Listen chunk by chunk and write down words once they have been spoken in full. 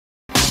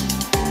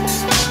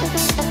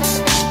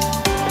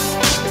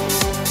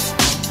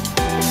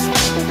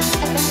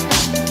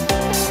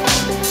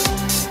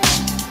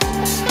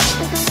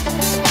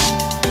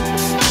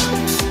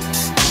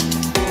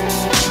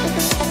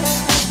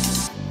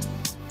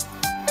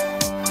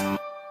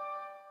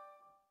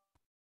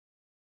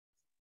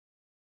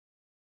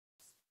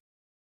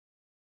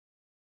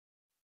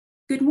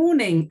Good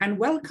morning and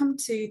welcome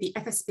to the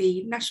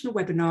FSB National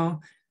Webinar,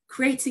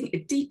 Creating a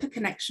Deeper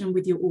Connection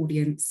with Your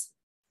Audience.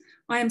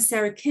 I am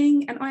Sarah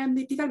King and I am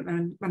the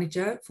Development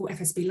Manager for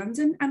FSB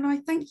London, and I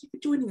thank you for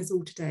joining us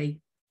all today.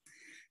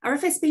 Our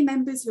FSB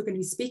members who are going to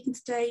be speaking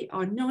today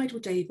are Nigel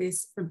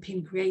Davis from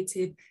Pin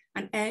Creative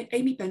and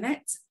Amy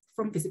Burnett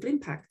from Visible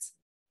Impact.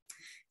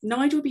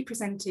 Nigel will be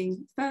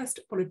presenting first,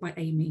 followed by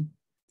Amy.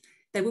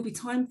 There will be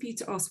time for you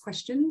to ask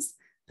questions,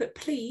 but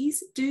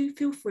please do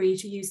feel free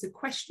to use the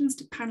questions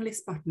to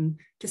panelists button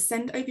to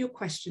send over your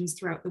questions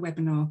throughout the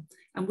webinar,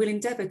 and we'll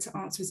endeavour to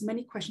answer as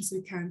many questions as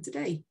we can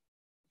today.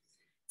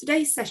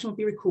 Today's session will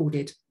be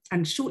recorded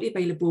and shortly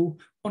available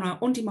on our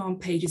on-demand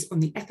pages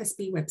on the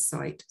FSB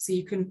website, so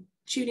you can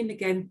tune in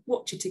again,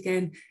 watch it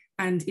again,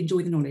 and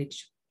enjoy the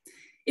knowledge.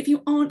 If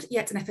you aren't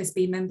yet an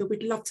FSB member,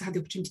 we'd love to have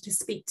the opportunity to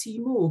speak to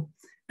you more.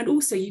 And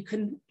also you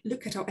can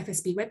look at our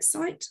FSB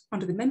website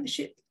under the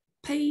membership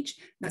page.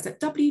 That's at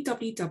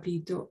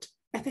www.fsb.org.uk,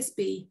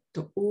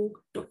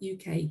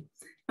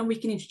 and we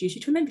can introduce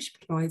you to a membership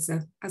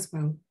advisor as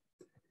well.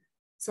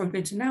 So I'm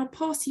going to now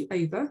pass you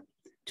over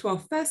to our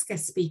first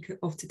guest speaker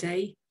of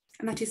today,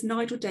 and that is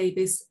Nigel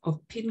Davis of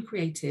Pin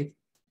Creative.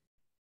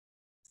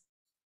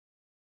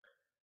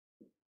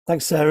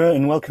 Thanks, Sarah,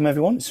 and welcome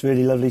everyone. It's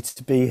really lovely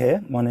to be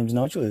here. My name's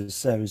Nigel, as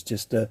Sarah's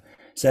just said,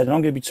 and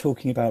I'm going to be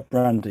talking about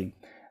branding.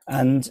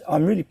 And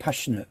I'm really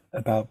passionate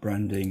about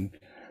branding,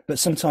 but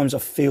sometimes I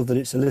feel that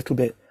it's a little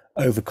bit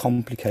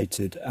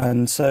overcomplicated.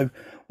 And so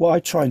what I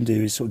try and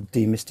do is sort of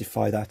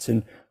demystify that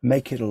and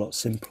make it a lot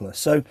simpler.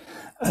 So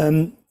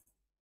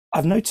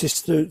I've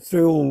noticed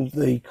through all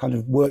the kind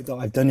of work that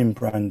I've done in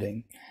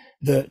branding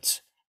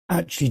that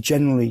actually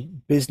generally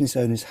business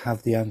owners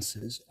have the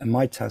answers, and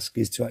my task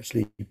is to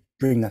actually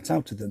bring that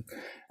out to them.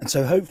 And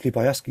so hopefully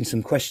by asking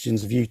some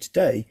questions of you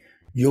today,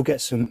 you'll get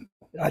some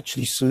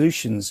actually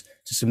solutions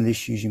to some of the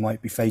issues you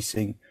might be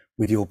facing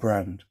with your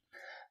brand.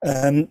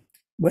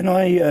 When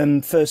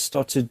I first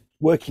started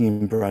working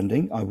in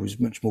branding, I was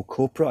much more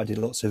corporate. I did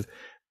lots of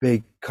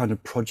big kind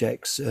of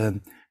projects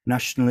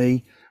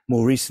nationally.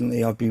 More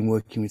recently, I've been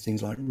working with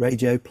things like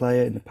Radio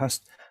Player. In the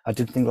past, I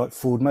did things like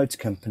Ford Motor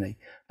Company.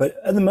 But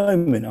at the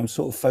moment, I'm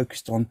sort of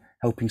focused on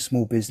helping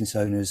small business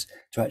owners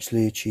to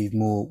actually achieve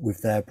more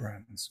with their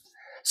brands.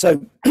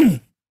 So,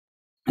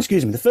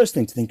 excuse me, the first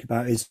thing to think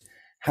about is,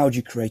 how do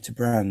you create a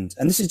brand?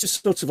 And this is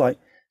just sort of like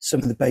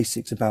some of the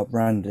basics about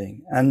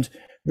branding. And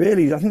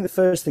really, I think the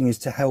first thing is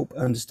to help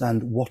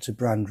understand what a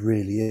brand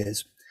really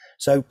is.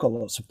 So I've got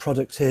lots of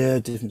products here,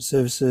 different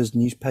services,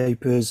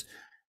 newspapers,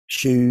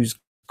 shoes,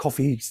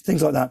 coffee,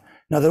 things like that.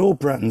 Now, they're all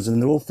brands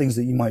and they're all things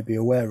that you might be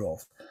aware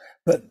of.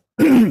 But,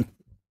 oh,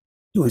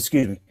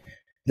 excuse me,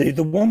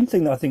 the one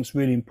thing that I think is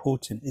really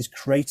important is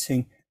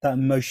creating that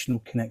emotional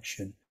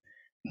connection.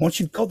 Once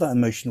you've got that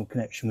emotional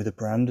connection with a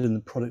brand and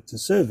the product and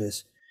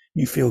service,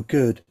 you feel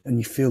good and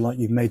you feel like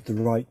you've made the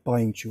right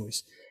buying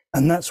choice.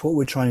 And that's what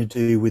we're trying to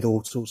do with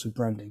all sorts of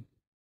branding.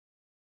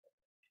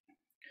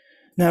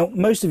 Now,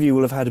 most of you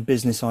will have had a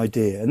business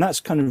idea, and that's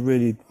kind of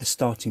really the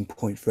starting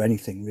point for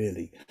anything,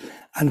 really.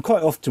 And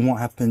quite often what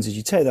happens is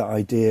you take that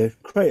idea,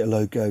 create a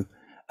logo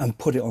and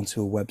put it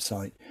onto a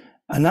website.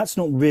 And that's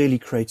not really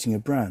creating a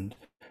brand,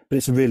 but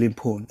it's a really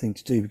important thing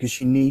to do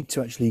because you need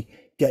to actually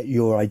get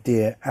your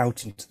idea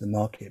out into the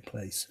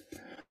marketplace.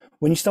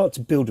 When you start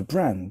to build a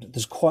brand,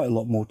 there's quite a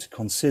lot more to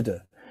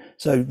consider.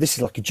 So this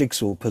is like a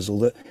jigsaw puzzle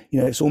that,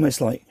 it's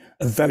almost like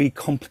a very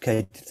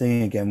complicated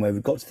thing again, where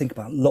we've got to think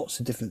about lots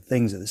of different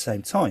things at the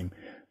same time.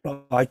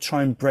 But I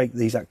try and break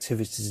these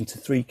activities into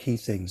three key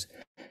things: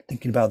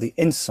 thinking about the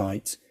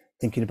insight,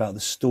 thinking about the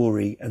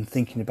story, and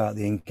thinking about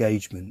the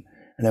engagement.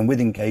 And then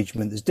with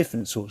engagement, there's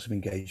different sorts of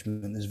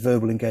engagement. There's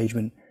verbal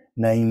engagement,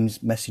 names,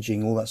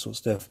 messaging, all that sort of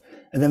stuff.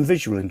 And then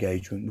visual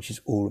engagement, which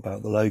is all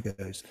about the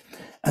logos.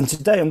 And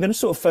today I'm going to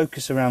sort of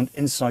focus around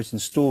insight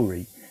and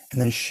story, and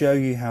then show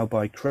you how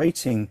by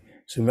creating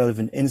some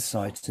relevant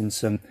insights and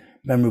some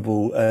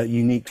memorable,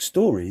 unique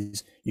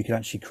stories, you can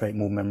actually create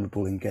more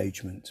memorable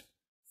engagement.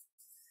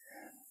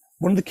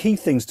 One of the key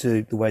things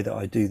to the way that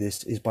I do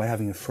this is by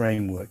having a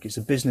framework. It's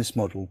a business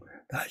model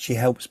that actually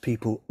helps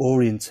people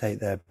orientate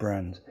their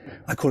brand.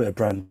 I call it a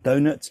brand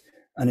donut,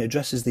 and it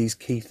addresses these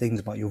key things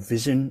about your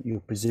vision,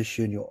 your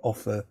position, your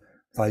offer,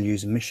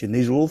 values and mission.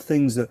 These are all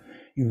things that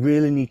you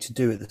really need to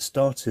do at the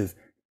start of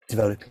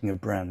developing a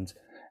brand,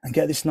 and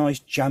get this nice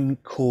jam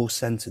core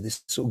center,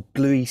 this sort of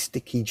gluey,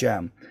 sticky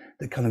jam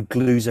that kind of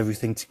glues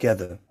everything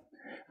together,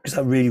 because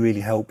that really,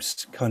 really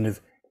helps kind of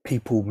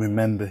people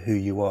remember who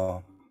you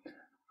are.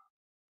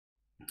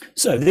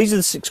 So these are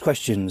the 6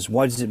 questions.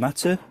 Why does it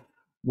matter?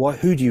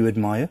 Who do you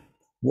admire?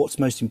 What's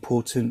most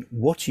important?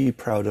 What are you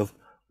proud of?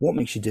 What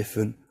makes you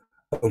different?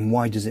 And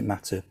why does it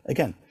matter?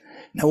 Again,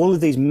 now all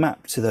of these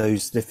map to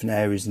those different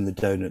areas in the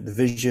donut: the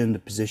vision, the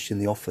position,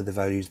 the offer, the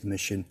values, the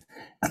mission,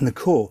 and the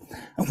core.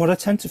 And what I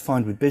tend to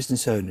find with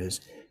business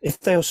owners, if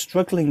they are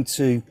struggling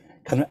to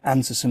kind of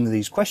answer some of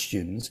these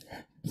questions,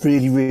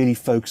 really, really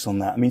focus on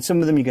that. I mean,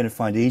 some of them you're going to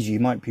find easy. You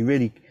might be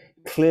really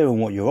clear on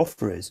what your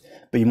offer is,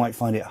 but you might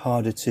find it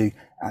harder to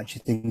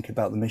actually think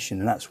about the mission.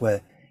 And that's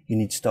where you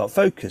need to start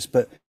focus.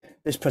 But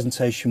this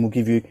presentation will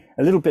give you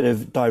a little bit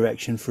of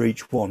direction for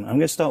each one. I'm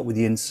going to start with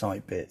the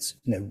insight bits.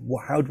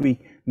 How do we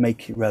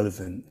make it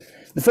relevant?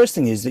 The first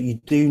thing is that you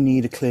do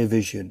need a clear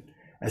vision.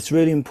 It's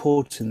really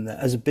important that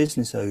as a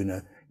business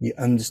owner, you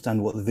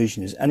understand what the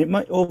vision is. And it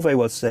might all very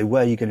well say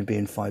where you're going to be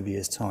in 5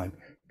 years' time.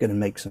 You're going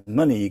to make some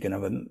money, you're going to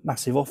have a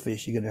massive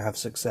office, you're going to have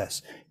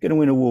success, you're going to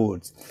win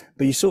awards.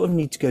 But you sort of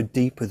need to go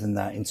deeper than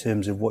that in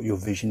terms of what your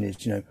vision is.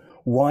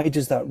 Why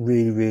does that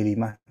really, really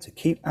matter?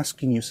 Keep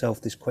asking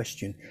yourself this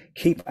question.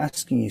 Keep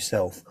asking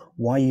yourself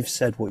why you've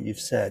said what you've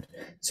said.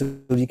 So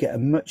you get a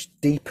much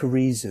deeper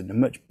reason, a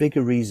much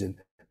bigger reason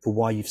for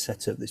why you've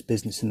set up this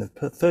business in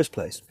the first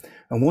place.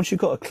 And once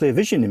you've got a clear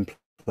vision in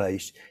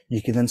place,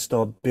 you can then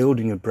start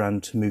building a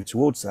brand to move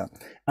towards that.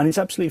 And it's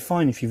absolutely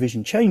fine if your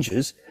vision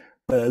changes,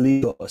 but at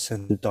least you've got a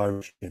sense of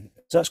direction.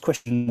 So that's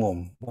question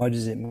one. Why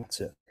does it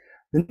matter?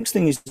 The next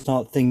thing is to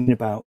start thinking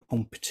about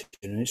competition.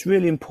 And it's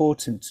really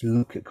important to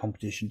look at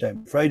competition.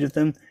 Don't be afraid of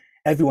them.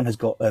 Everyone has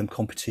got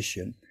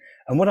competition.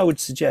 And what I would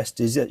suggest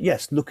is that,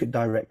 yes, look at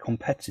direct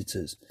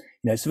competitors.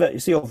 It's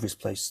the obvious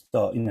place to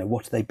start.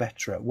 What are they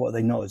better at? What are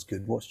they not as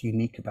good? What's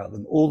unique about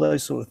them? All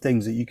those sort of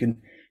things that you can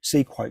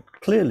see quite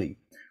clearly.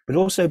 But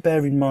also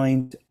bear in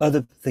mind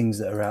other things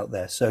that are out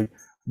there. So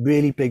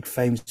really big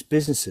famous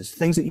businesses,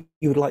 things that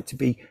you would like to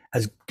be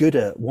as good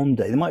at one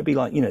day. There might be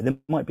there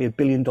might be $1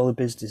 billion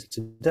business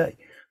today,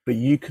 but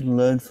you can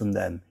learn from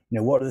them.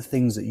 What are the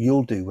things that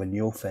you'll do when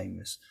you're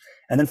famous?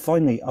 And then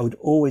finally, I would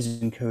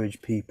always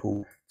encourage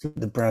people to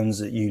the brands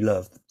that you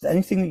love.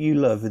 Anything that you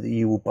love that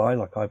you will buy,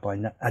 like I buy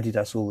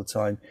Adidas all the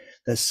time,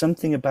 there's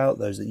something about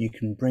those that you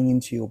can bring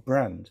into your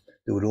brand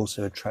that would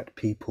also attract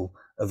people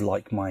of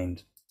like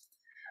mind.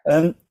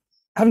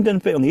 Having done a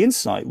bit on the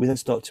insight, we then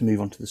start to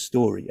move on to the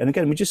story. And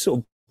again, we're just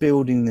sort of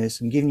building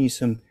this and giving you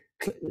some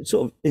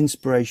sort of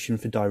inspiration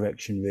for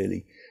direction,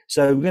 really.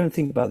 So we're going to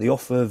think about the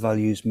offer,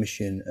 values,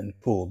 mission, and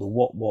core, the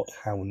what,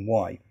 how, and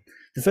why.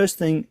 The first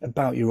thing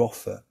about your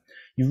offer,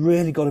 you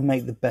really got to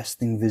make the best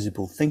thing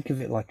visible. Think of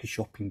it like a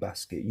shopping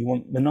basket. You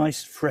want the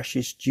nice,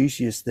 freshest,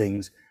 juiciest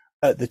things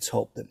at the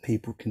top that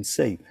people can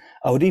see.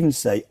 I would even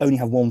say only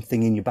have one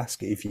thing in your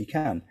basket if you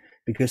can,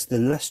 because the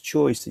less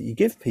choice that you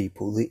give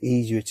people, the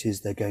easier it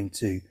is they're going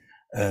to,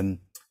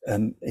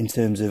 in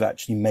terms of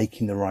actually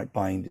making the right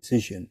buying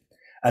decision.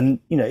 And,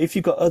 if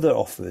you've got other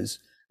offers,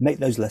 make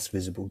those less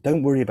visible.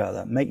 Don't worry about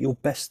that. Make your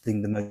best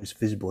thing the most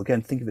visible.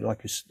 Again, think of it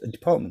like a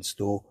department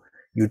store.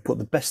 You would put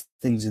the best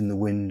things in the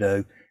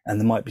window, and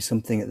there might be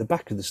something at the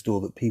back of the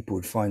store that people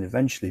would find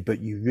eventually,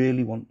 but you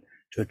really want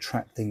to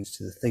attract things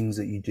to the things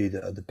that you do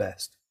that are the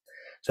best.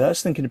 So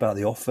that's thinking about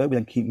the offer. We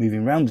then keep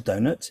moving around the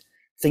donut,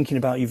 thinking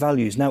about your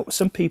values. Now,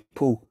 some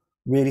people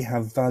really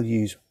have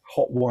values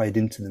hot wired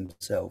into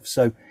themselves.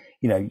 So,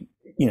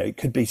 it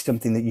could be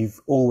something that you've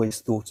always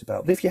thought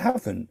about. But if you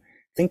haven't,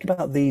 think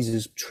about these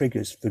as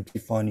triggers for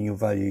defining your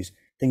values.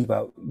 Think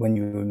about when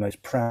you were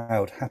most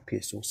proud,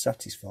 happiest, or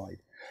satisfied.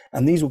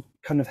 And these will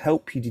kind of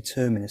help you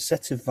determine a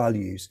set of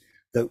values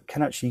that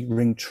can actually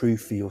ring true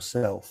for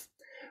yourself.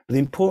 But the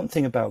important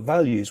thing about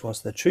values,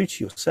 whilst they're true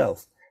to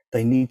yourself,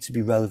 they need to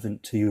be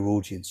relevant to your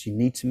audience. You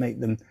need to make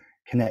them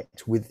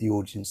connect with the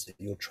audience that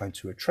you're trying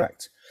to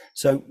attract.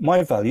 So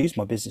my values,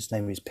 my business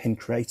name is Pin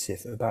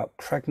Creative, about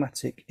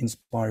pragmatic,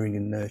 inspiring,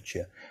 and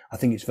nurture. I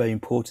think it's very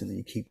important that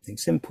you keep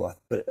things simple,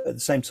 but at the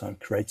same time,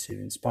 creative,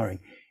 inspiring.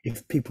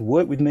 If people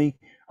work with me,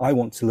 I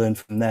want to learn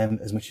from them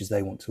as much as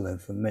they want to learn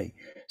from me.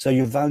 So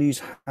your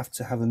values have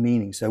to have a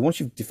meaning. So once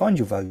you've defined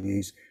your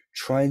values,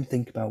 try and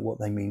think about what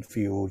they mean for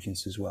your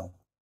audience as well.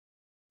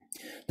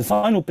 The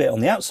final bit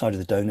on the outside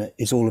of the donut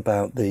is all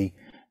about the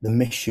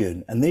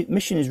mission. And the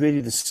mission is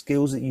really the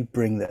skills that you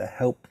bring that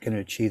help kind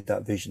of achieve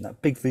that vision,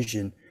 that big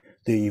vision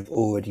that you've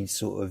already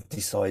sort of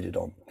decided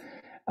on.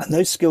 And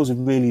those skills are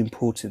really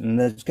important. And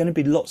there's going to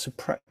be lots of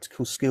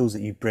practical skills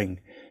that you bring.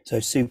 So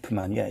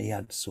Superman, yeah, he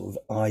had sort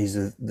of eyes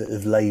of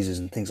lasers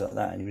and things like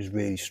that, and he was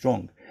really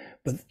strong.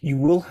 But you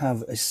will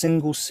have a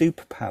single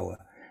superpower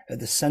at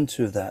the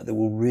center of that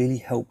will really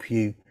help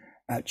you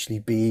actually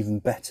be even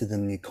better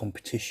than the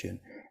competition.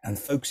 And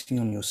focusing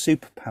on your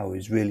superpower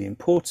is really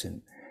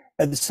important.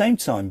 At the same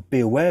time, be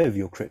aware of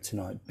your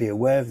kryptonite, be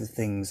aware of the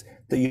things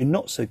that you're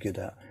not so good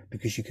at,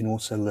 because you can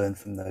also learn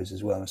from those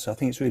as well. And so I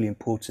think it's really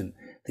important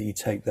that you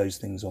take those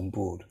things on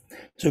board.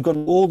 So I've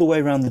gone all the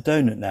way around the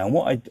donut now. And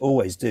what I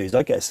always do is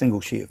I get a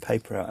single sheet of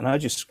paper out and I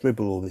just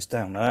scribble all this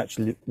down. I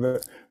actually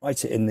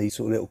write it in these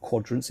sort of little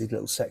quadrants, these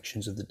little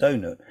sections of the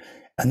donut.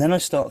 And then I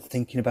start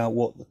thinking about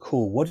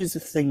what is the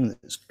thing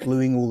that's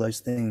gluing all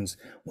those things?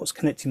 What's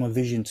connecting my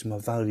vision to my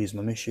values,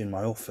 my mission,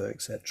 my offer,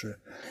 etc.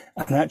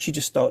 And I actually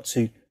just start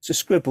to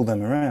scribble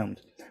them around.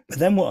 But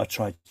then what I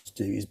try to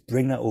do is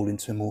bring that all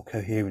into a more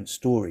coherent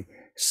story,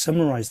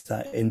 summarize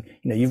that in,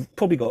 you've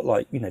probably got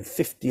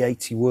 50,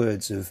 80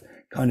 words of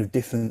kind of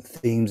different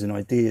themes and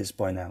ideas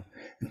by now,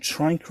 and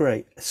try and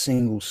create a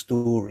single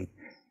story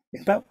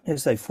in about,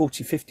 let's say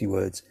 40, 50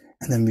 words,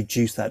 and then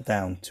reduce that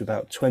down to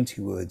about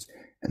 20 words.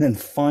 And then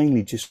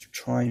finally, just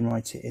try and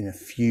write it in a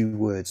few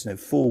words,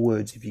 4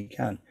 words if you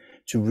can.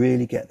 to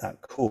really get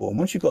that core. And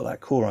once you've got that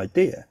core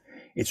idea,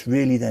 it's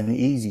really then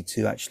easy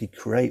to actually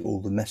create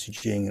all the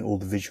messaging and all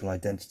the visual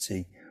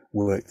identity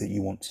work that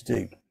you want to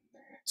do.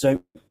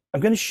 So I'm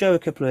going to show a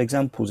couple of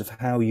examples of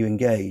how you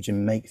engage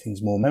and make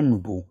things more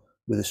memorable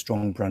with a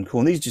strong brand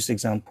core. And these are just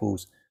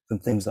examples from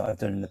things that I've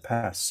done in the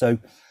past. So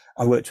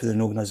I worked with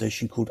an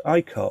organization called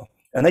iCar,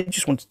 and they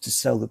just wanted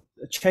to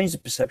change the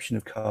perception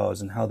of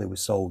cars and how they were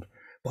sold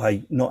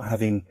by not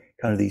having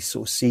kind of these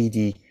sort of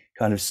seedy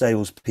kind of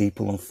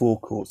salespeople on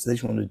forecourts. They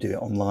just wanted to do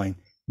it online,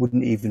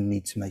 wouldn't even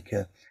need to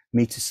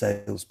meet a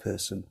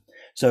salesperson.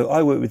 So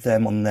I worked with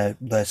them on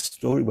their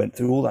story, went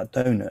through all that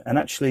donut, and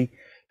actually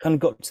kind of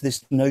got to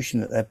this notion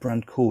that their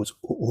brand core is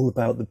all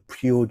about the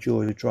pure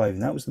joy of driving.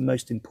 That was the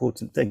most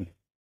important thing.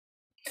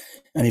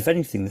 And if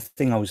anything, the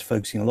thing I was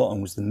focusing a lot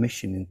on was the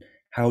mission and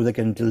how they're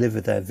going to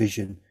deliver their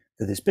vision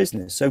for this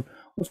business. So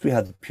once we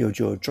had the pure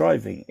joy of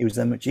driving, it was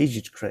then much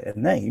easier to create a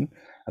name.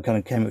 I kind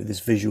of came up with this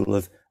visual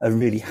of a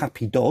really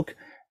happy dog,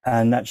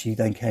 and actually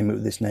then came up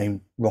with this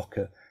name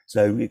Rocker.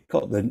 So it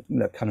got the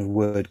kind of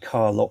word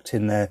car locked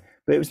in there,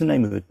 but it was the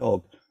name of a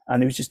dog,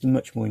 and it was just a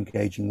much more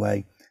engaging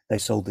way. They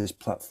sold this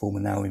platform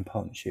and now in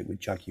partnership with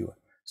Jaguar.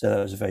 So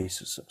that was very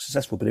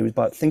successful, but it was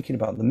about thinking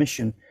about the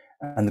mission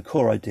and the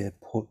core idea,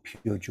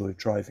 pure joy of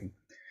driving.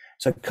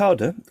 So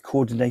CARDA,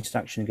 Coordinated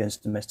Action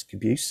Against Domestic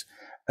Abuse,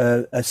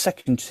 a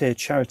second tier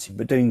charity,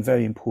 but doing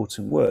very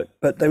important work,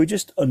 but they were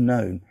just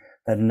unknown.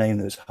 They had a name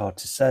that was hard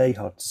to say,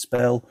 hard to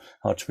spell,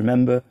 hard to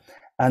remember.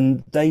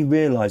 And they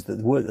realized that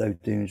the work they were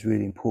doing was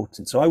really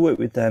important. So I worked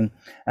with them,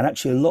 and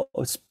actually a lot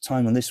of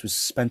time on this was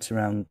spent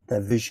around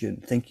their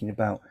vision, thinking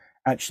about,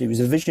 actually it was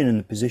a vision and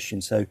a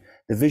position. So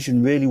the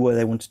vision really where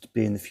they wanted to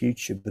be in the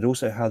future, but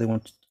also how they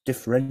wanted to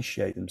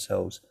differentiate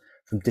themselves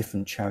from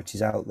different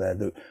charities out there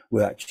that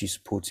were actually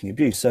supporting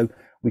abuse. So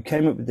we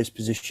came up with this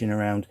position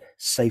around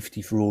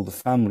safety for all the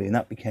family, and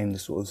that became the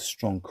sort of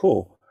strong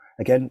core.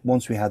 Again,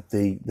 once we had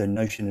the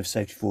notion of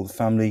safety for all the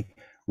family,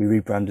 we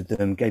rebranded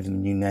them, gave them a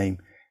new name,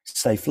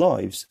 Safe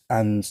Lives,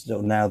 and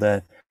now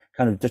they're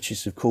kind of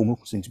Duchess of Cornwall,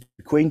 soon to be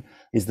Queen,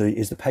 is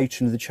the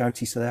patron of the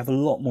charity. So they have a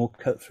lot more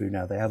cut through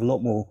now. They have a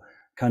lot more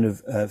kind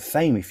of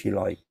fame, if you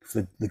like,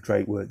 for the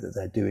great work that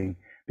they're doing,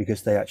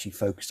 because they actually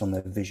focused on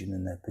their vision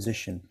and their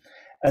position.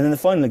 And then the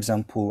final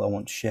example I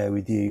want to share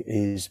with you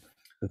is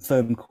a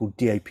firm called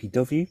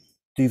DAPW,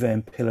 Duvet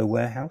and Pillow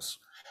Warehouse.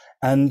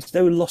 And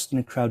they were lost in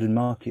a crowded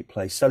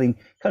marketplace, selling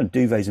kind of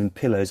duvets and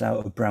pillows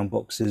out of brown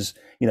boxes,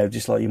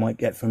 just like you might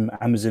get from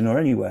Amazon or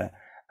anywhere.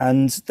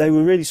 And they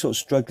were really sort of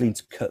struggling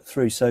to cut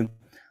through. So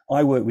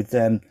I worked with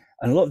them,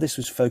 and a lot of this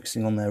was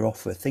focusing on their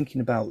offer,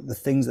 thinking about the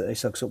things that they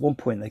sell. Because at one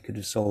point they could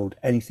have sold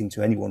anything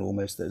to anyone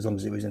almost, as long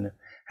as it was in a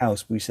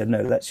house. But we said,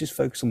 no, let's just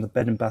focus on the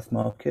bed and bath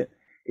market.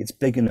 It's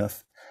big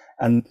enough.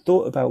 And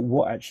thought about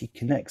what actually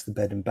connects the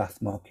bed and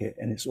bath market.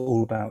 And it's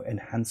all about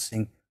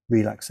enhancing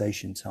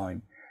relaxation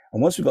time.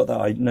 And once we've got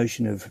that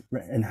notion of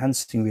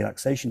enhancing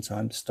relaxation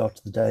time, start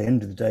of the day,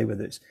 end of the day,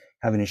 whether it's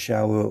having a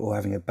shower or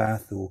having a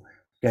bath or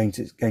going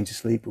to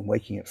sleep and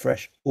waking up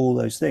fresh, all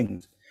those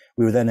things,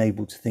 we were then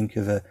able to think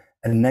of a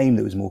name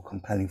that was more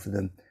compelling for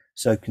them,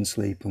 Soak and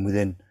Sleep. And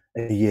within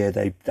a year,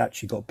 they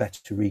actually got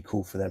better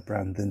recall for their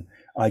brand than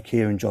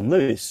IKEA and John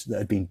Lewis that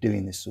had been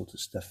doing this sort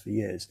of stuff for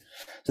years.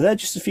 So they're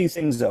just a few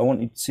things that I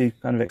wanted to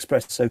kind of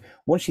express. So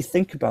once you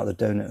think about the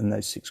donut and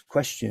those 6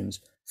 questions,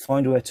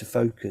 find where to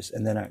focus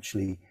and then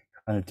actually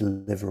kind of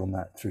deliver on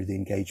that through the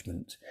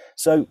engagement.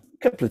 So a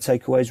couple of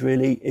takeaways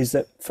really is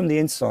that from the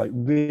insight,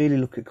 really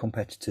look at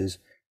competitors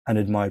and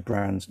admire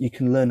brands. You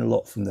can learn a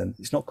lot from them.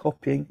 It's not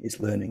copying, it's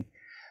learning.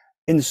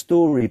 In the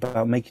story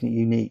about making it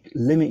unique,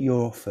 limit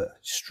your offer,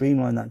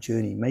 streamline that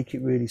journey, make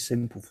it really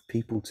simple for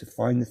people to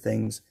find the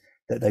things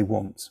that they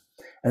want.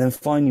 And then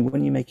finally,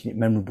 when you're making it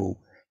memorable,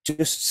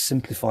 just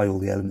simplify all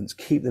the elements,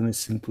 keep them as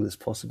simple as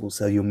possible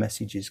so your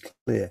message is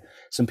clear.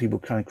 Some people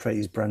kind of create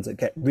these brands that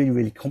get really,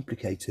 really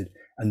complicated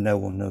and no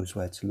one knows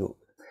where to look.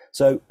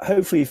 So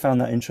hopefully you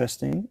found that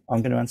interesting.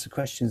 I'm going to answer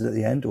questions at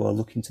the end, or I'll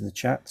look into the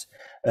chat.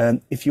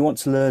 If you want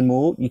to learn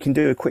more, you can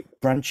do a quick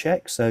brand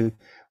check. So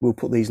we'll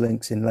put these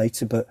links in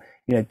later, but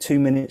 2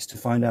 minutes to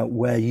find out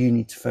where you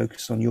need to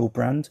focus on your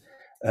brand.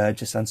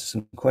 Just answer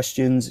some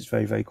questions. It's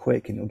very, very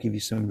quick and it'll give you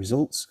some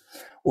results.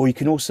 Or you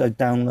can also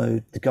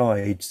download the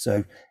guide.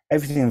 So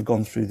everything I've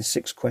gone through, the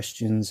 6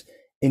 questions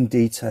in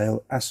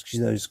detail, asks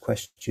you those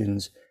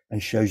questions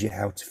and shows you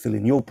how to fill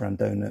in your brand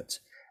donut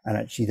and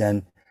actually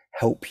then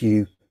help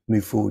you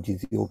move forward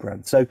with your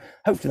brand. So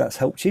hopefully that's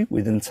helped you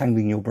with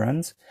untangling your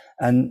brand.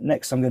 And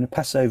next I'm going to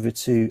pass over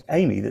to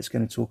Amy that's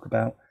going to talk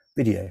about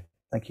video.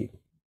 Thank you.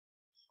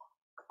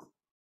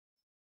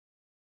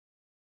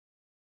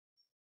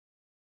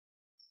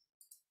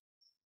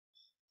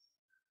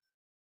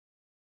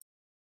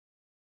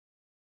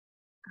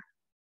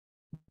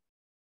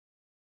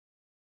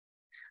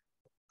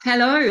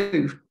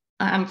 Hello,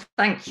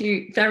 thank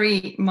you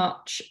very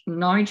much,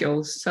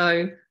 Nigel.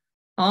 So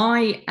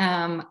I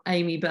am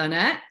Amy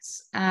Burnett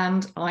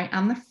and I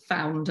am the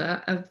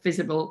founder of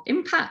Visible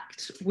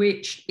Impact,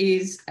 which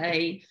is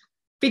a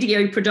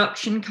video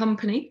production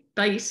company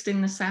based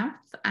in the South,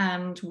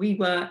 and we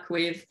work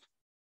with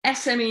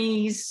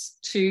SMEs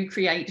to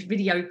create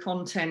video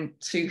content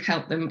to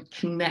help them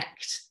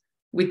connect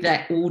with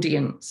their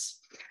audience.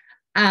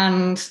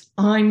 And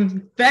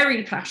I'm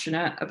very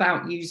passionate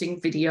about using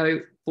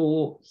video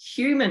for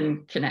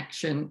human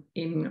connection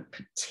in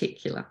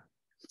particular.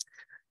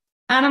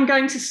 And I'm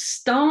going to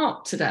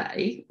start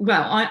today,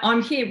 well,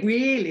 I'm here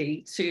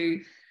really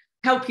to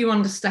help you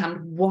understand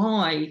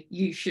why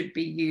you should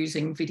be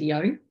using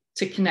video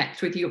to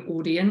connect with your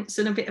audience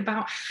and a bit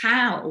about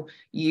how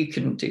you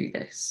can do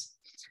this.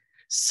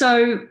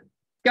 So,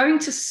 going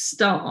to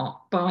start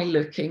by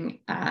looking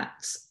at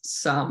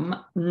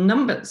some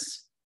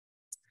numbers.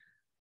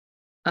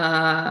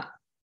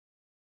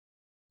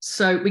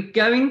 So we're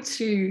going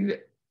to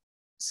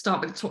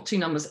start with the top two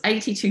numbers,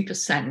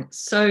 82%.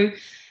 So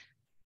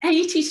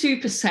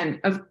 82%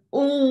 of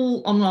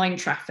all online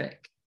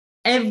traffic,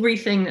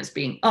 everything that's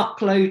being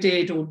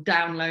uploaded or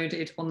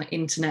downloaded on the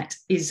internet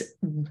is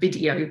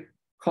video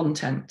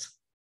content.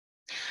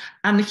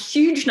 And the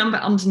huge number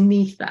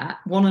underneath that,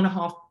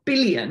 1.5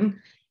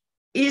 billion,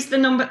 is the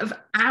number of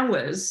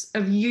hours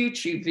of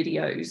YouTube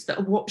videos that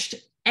are watched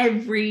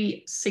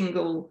every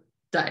single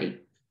day.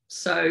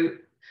 So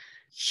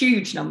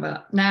huge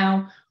number.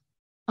 Now,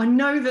 I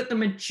know that the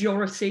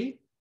majority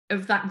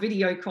of that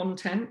video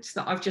content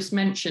that I've just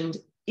mentioned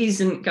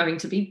isn't going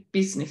to be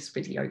business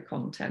video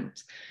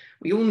content.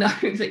 We all know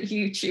that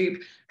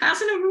YouTube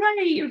has an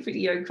array of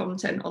video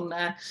content on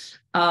there,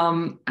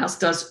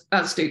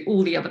 as do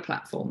all the other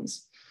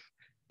platforms.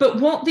 But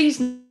what these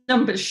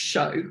numbers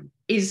show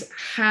is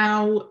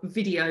how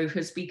video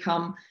has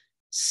become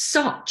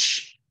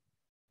such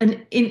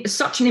an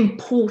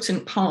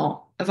important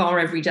part of our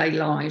everyday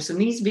lives. And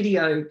these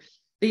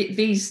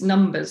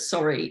numbers,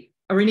 are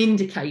an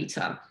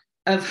indicator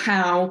of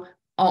how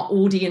our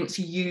audience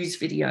use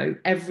video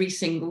every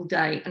single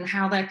day and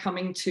how they're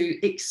coming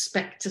to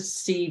expect to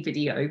see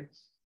video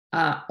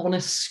on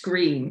a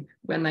screen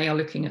when they are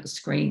looking at a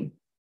screen.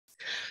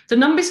 The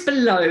numbers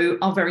below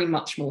are very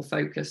much more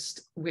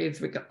focused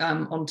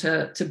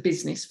onto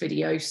business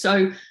video.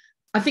 So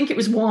I think it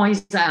was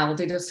Wiseowl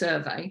did a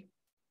survey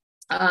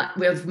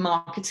with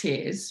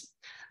marketeers,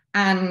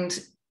 and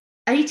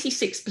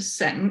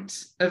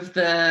 86% of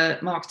the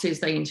marketers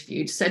they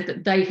interviewed said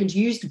that they had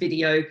used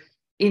video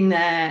in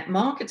their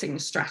marketing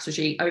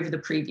strategy over the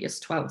previous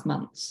 12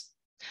 months.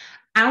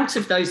 Out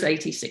of those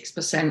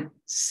 86%,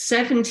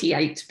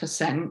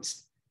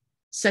 78%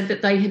 said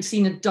that they had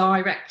seen a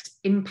direct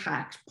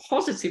impact,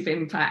 positive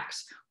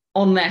impact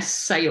on their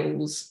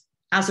sales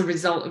as a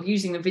result of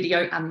using the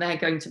video, and they're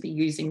going to be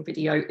using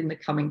video in the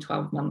coming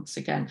 12 months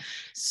again.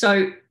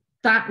 So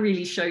that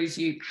really shows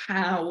you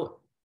how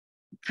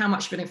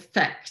much of an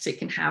effect it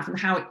can have and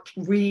how it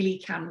really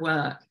can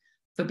work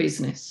for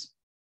business.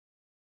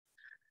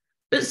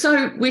 But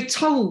so we're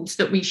told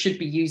that we should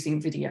be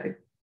using video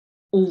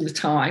all the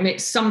time.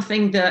 It's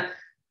something that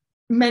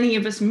many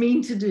of us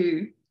mean to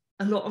do.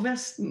 A lot of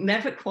us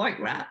never quite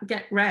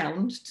get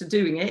round to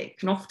doing it. It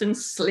can often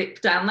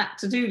slip down that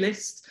to-do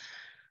list.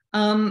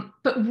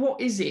 But what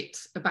is it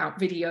about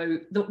video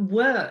that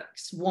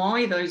works?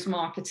 Why those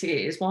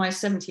marketeers, why are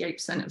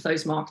 78% of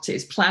those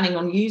marketeers planning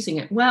on using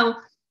it?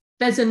 Well,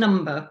 there's a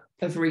number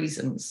of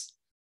reasons.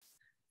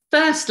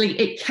 Firstly,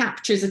 it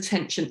captures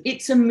attention.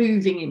 It's a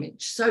moving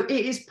image. So it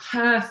is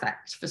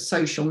perfect for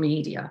social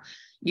media.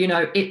 You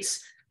know,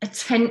 it's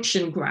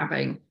attention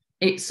grabbing.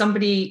 It's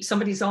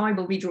somebody's eye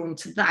will be drawn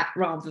to that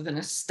rather than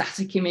a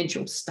static image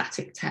or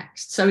static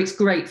text. So it's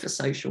great for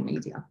social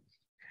media.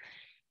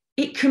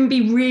 It can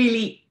be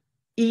really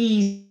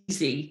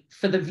easy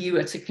for the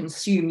viewer to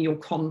consume your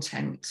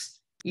content.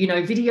 You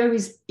know, video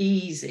is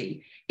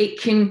easy.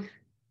 It can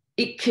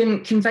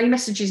convey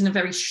messages in a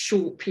very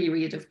short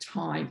period of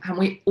time, and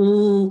we're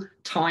all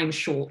time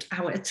short.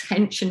 Our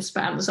attention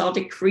spans are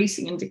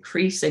decreasing and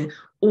decreasing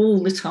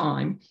all the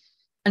time.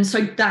 And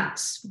so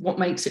that's what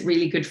makes it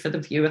really good for the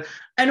viewer.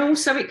 And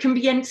also it can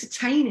be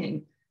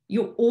entertaining.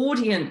 Your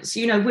audience,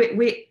 you know,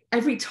 we're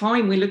every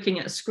time we're looking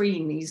at a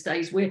screen these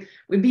days, we're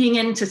being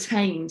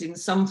entertained in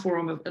some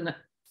form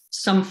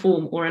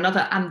or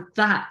another. And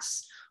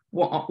that's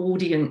what our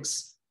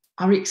audience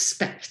are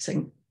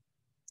expecting.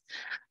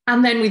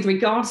 And then with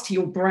regards to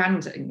your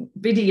branding,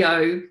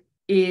 video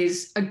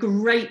is a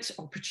great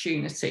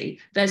opportunity.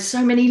 There's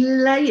so many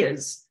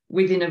layers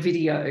within a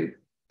video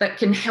that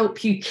can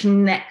help you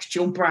connect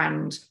your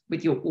brand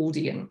with your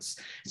audience.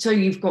 So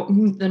you've got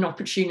an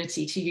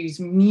opportunity to use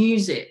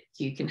music,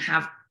 you can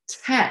have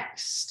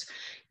text,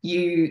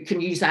 you can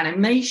use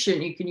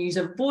animation, you can use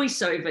a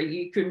voiceover,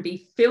 you can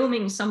be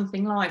filming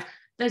something live.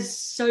 There's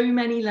so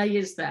many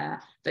layers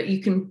there that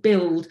you can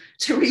build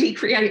to really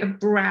create a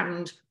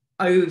brand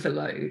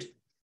overload.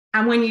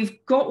 And when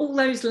you've got all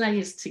those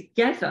layers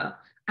together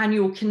and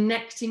you're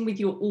connecting with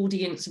your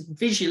audience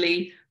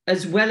visually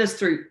as well as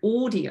through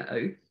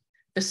audio,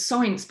 the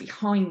science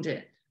behind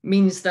it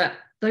means that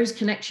those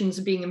connections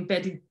are being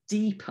embedded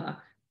deeper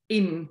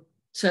into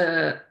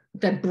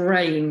their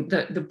brain,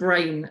 the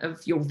brain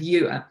of your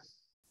viewer.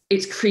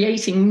 It's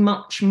creating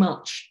much,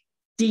 much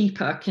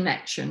deeper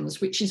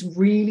connections, which is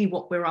really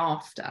what we're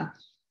after,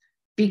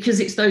 because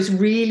it's those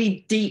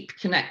really deep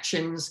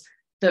connections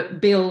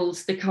that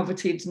builds the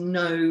coveted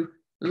know,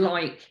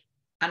 like,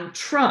 and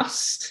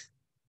trust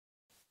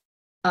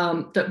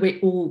that we're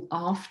all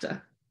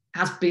after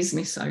as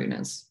business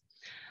owners.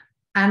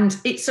 And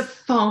it's a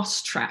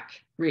fast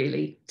track,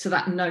 really, to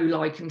that know,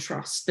 like, and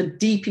trust. The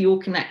deeper your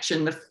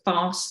connection, the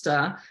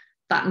faster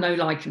that know,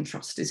 like, and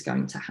trust is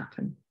going to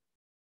happen.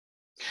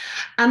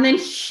 And then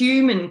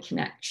human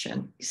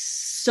connection is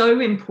so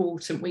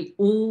important. We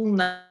all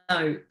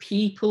know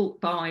people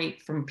buy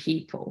from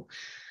people.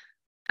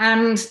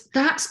 And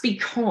that's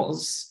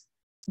because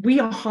we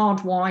are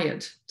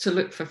hardwired to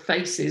look for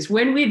faces.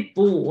 When we're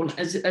born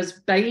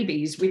as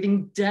babies,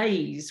 within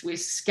days, we're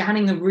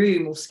scanning a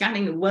room or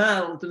scanning the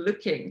world,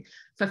 looking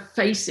for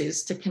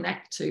faces to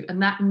connect to,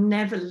 and that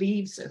never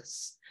leaves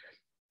us.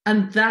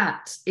 And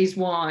that is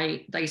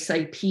why they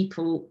say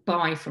people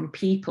buy from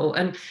people.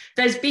 And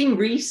there's been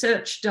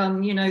research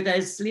done, you know,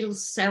 there's little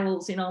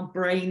cells in our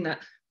brain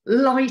that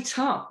light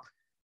up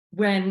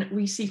when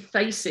we see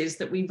faces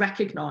that we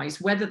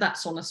recognize, whether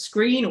that's on a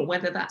screen or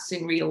whether that's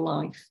in real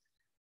life.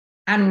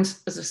 And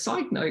as a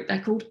side note,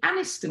 they're called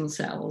Aniston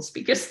cells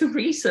because the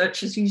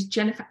researchers used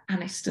Jennifer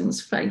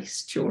Aniston's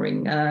face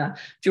during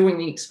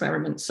the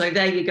experiment. So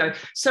there you go.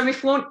 So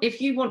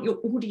if you want your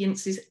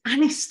audience's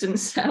Aniston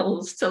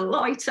cells to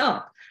light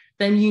up,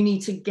 then you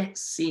need to get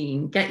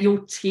seen, get your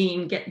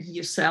team, get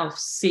yourself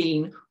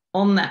seen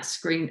on that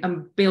screen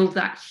and build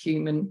that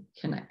human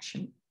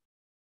connection.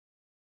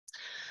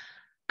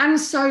 And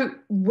so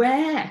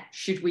where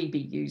should we be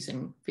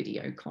using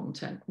video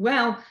content?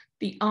 Well,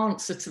 the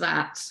answer to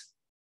that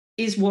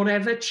is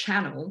whatever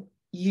channel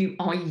you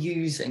are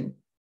using.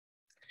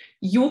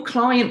 Your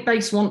client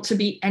base want to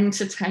be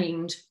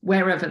entertained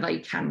wherever they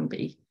can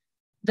be.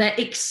 They're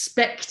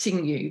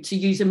expecting you to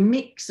use a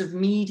mix of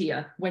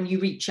media when you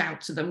reach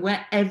out to them,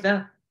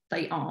 wherever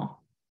they are.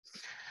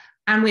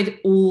 And with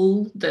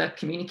all the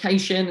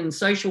communication and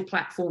social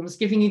platforms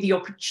giving you the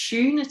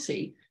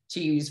opportunity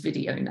to use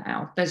video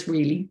now, there's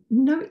really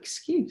no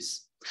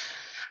excuse.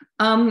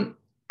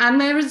 And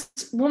there is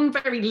one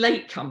very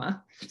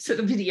latecomer to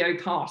the video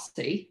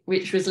party,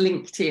 which was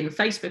LinkedIn.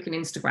 Facebook and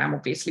Instagram,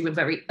 obviously, were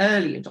very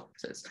early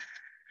adopters.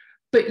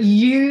 But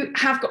you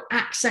have got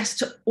access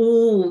to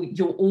all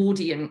your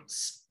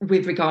audience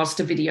with regards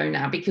to video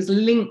now, because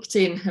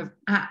LinkedIn have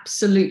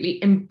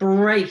absolutely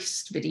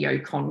embraced video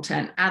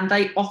content, and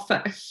they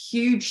offer a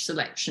huge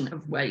selection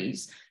of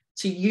ways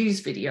to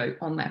use video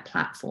on their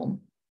platform.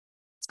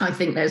 I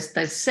think there's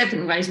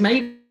 7 ways,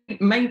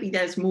 maybe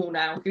there's more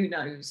now, who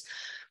knows.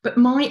 But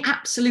my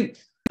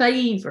absolute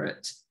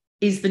favorite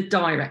is the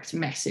direct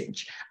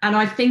message. And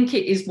I think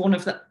it is one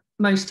of the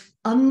most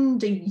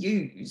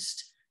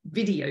underused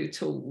video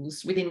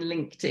tools within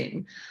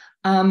LinkedIn.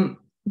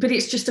 But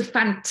it's just a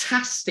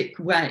fantastic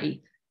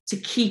way to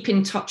keep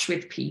in touch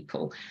with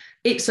people.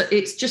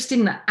 It's just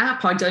in the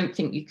app. I don't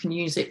think you can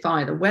use it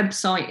via the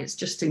website. It's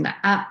just in the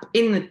app,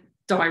 in the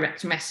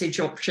direct message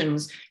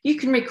options. You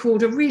can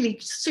record a really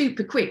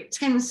super quick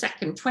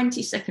 10-second,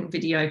 20-second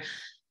video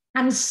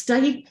and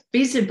stay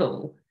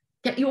visible.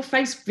 Get your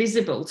face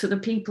visible to the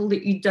people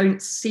that you don't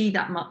see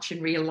that much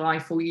in real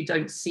life, or you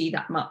don't see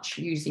that much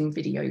using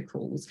video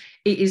calls.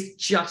 It is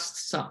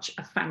just such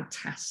a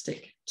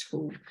fantastic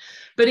tool.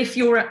 But if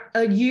you're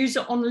a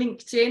user on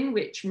LinkedIn,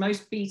 which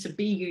most B2B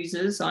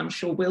users I'm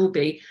sure will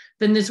be,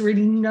 then there's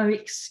really no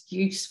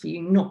excuse for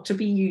you not to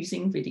be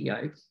using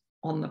video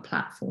on the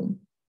platform.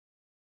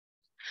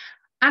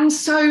 And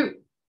so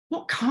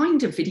what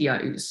kind of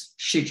videos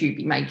should you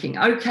be making?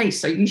 Okay,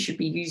 so you should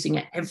be using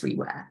it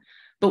everywhere.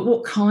 But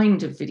what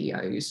kind of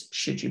videos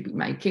should you be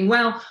making?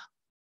 Well,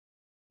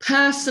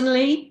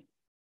 personally,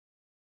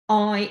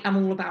 I am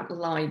all about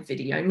live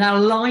video. Now,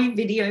 live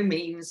video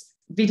means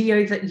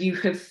video that you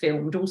have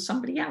filmed or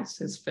somebody else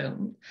has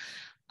filmed.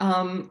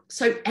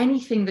 So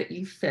anything that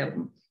you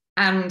film.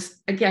 And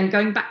again,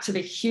 going back to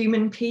the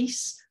human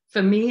piece,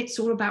 for me, it's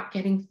all about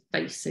getting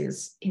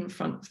faces in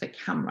front of the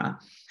camera.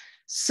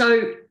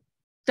 So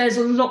there's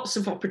lots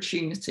of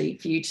opportunity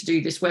for you to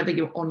do this, whether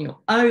you're on your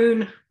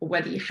own or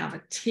whether you have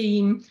a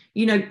team.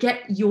 You know,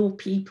 get your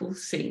people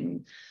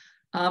seen.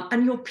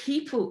 And your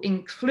people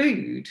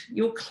include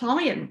your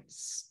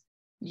clients.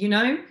 You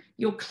know,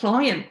 your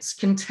clients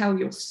can tell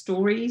your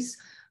stories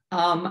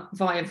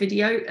via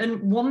video. And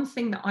one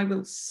thing that I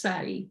will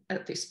say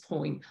at this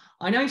point,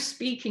 I know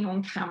speaking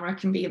on camera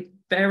can be a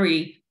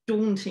very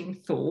daunting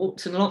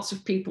thought, and lots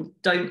of people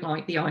don't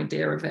like the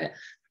idea of it.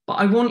 But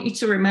I want you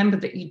to remember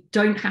that you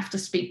don't have to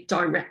speak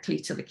directly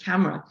to the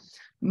camera.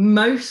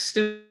 Most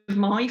of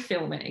my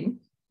filming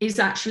is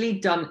actually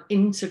done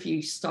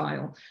interview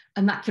style,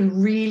 and that can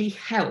really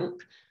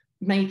help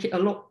make it a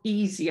lot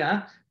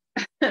easier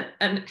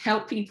and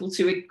help people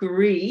to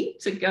agree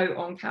to go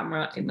on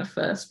camera in the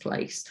first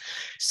place.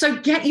 So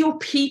get your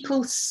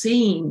people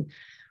seen.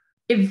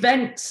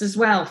 Events as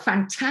well,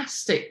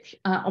 fantastic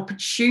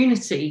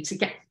opportunity to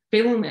get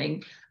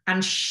filming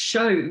and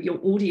show your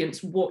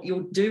audience what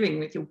you're doing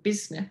with your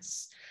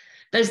business.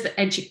 There's the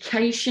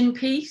education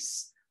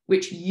piece,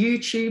 which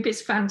YouTube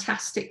is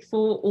fantastic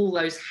for, all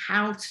those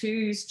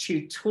how-tos,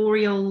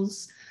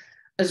 tutorials,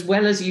 as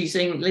well as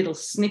using little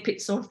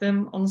snippets of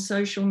them on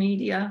social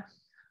media.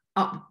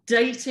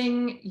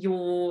 Updating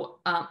your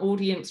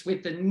audience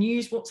with the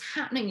news, what's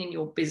happening in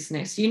your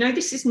business. You know,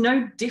 this is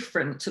no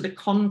different to the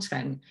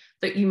content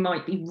that you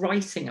might be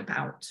writing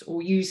about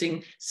or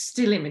using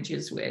still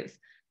images with.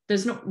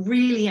 There's not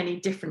really any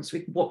difference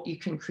with what you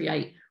can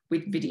create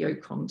with video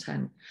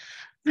content.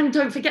 And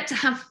don't forget to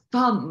have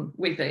fun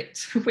with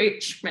it,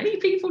 which many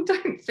people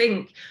don't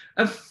think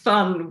of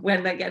fun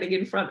when they're getting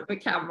in front of a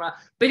camera,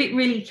 but it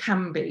really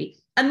can be.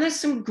 And there's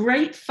some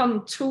great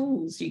fun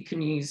tools you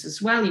can use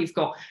as well. You've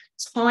got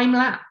time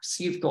lapse,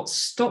 you've got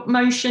stop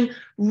motion,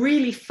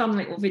 really fun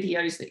little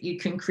videos that you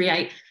can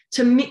create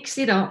to mix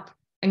it up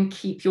and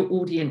keep your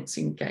audience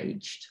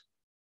engaged.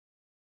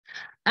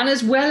 And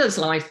as well as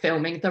live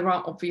filming, there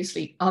are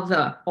obviously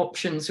other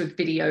options with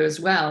video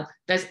as well.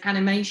 There's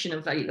animation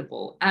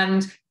available,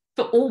 and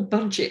for all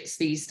budgets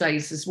these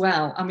days as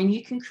well. I mean,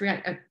 you can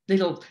create a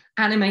little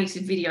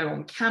animated video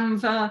on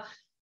Canva.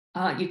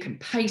 You can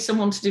pay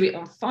someone to do it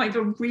on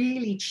Fiverr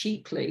really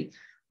cheaply,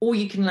 or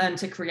you can learn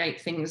to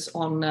create things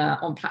on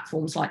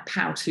platforms like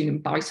Powtoon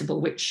and Biteable,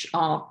 which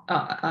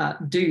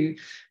do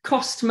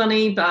cost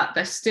money, but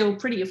they're still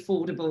pretty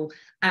affordable,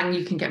 and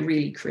you can get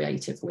really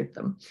creative with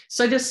them.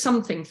 So there's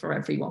something for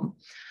everyone.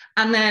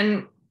 And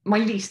then my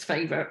least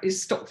favorite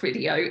is stock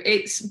video.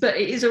 But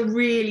it is a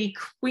really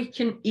quick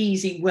and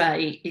easy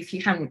way if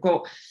you haven't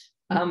got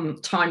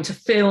time to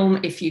film,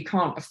 if you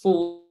can't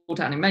afford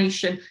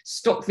animation.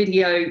 Stock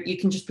video you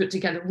can just put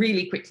together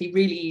really quickly,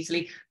 really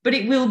easily, but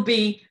it will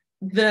be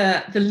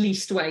the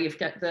least way of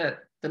the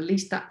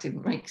least, that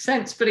didn't make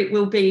sense, but it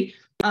will be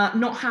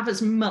not have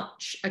as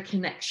much a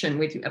connection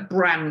with a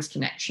brand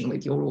connection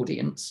with your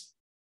audience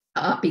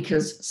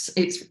because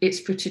it's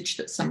footage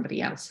that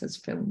somebody else has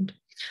filmed.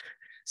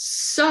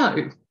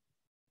 So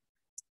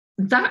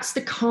that's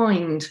the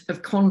kind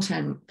of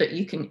content that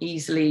you can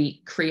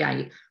easily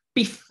create.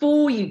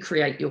 Before you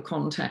create your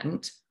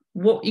content,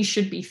 what you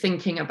should be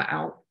thinking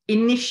about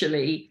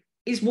initially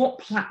is, what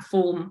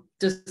platform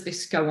does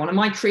this go on? Am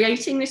I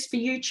creating this for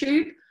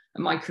YouTube?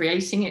 Am I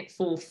creating it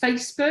for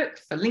Facebook,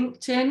 for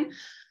LinkedIn?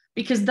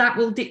 Because that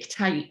will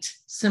dictate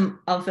some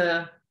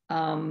other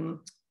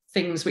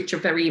things which are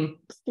very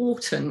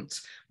important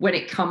when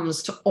it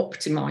comes to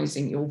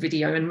optimizing your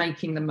video and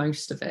making the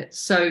most of it.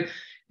 So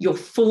your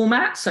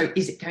format, so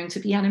is it going to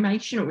be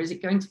animation or is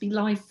it going to be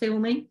live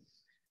filming?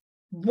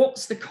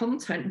 What's the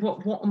content?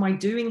 What am I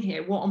doing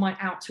here? What am I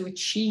out to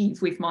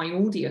achieve with my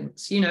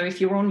audience? You know,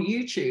 if you're on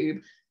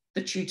YouTube,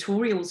 the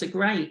tutorials are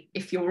great.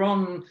 If you're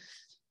on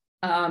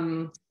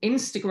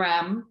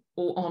Instagram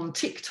or on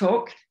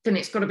TikTok, then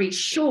it's got to be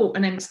short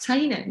and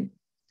entertaining.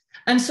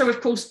 And so, of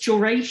course,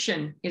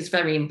 duration is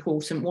very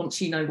important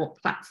once you know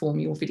what platform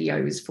your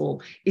video is for.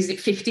 Is it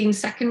 15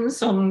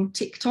 seconds on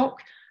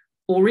TikTok?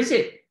 Or is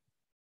it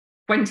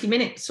 20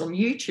 minutes on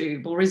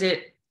YouTube? Or is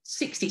it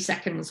 60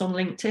 seconds on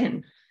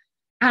LinkedIn?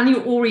 And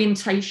your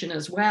orientation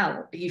as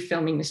well. Are you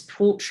filming this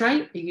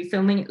portrait? Are you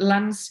filming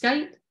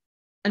landscape?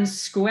 And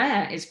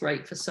square is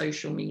great for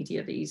social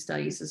media these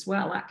days as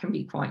well. That can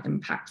be quite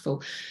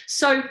impactful.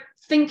 So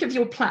think of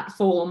your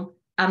platform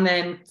and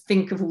then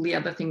think of all the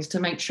other things to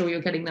make sure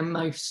you're getting the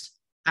most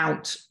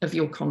out of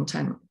your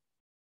content.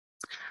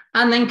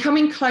 And then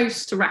coming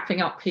close to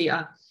wrapping up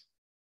here,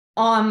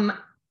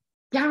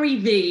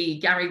 Gary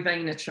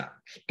Vaynerchuk,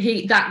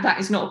 that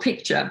is not a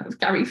picture of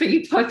Gary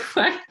V, by the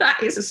way.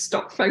 That is a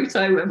stock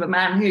photo of a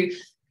man who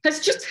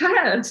has just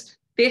heard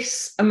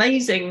this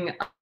amazing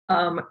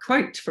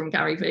quote from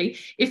Gary V.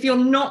 If you're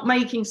not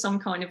making some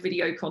kind of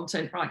video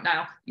content right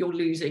now, you're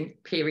losing,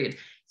 period.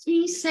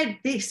 He said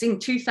this in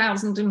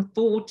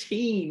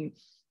 2014.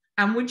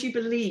 And would you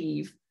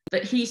believe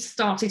that he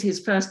started his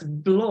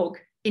first blog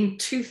in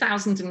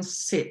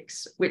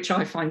 2006, which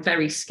I find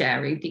very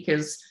scary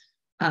because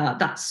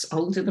that's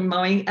older than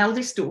my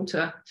eldest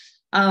daughter.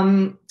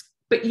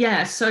 But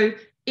yeah, so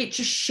it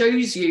just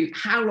shows you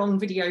how long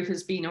video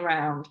has been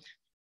around.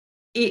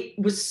 It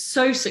was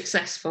so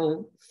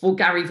successful for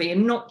Gary V,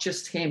 and not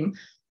just him,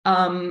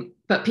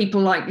 but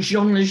people like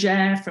Jean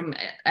Leger, from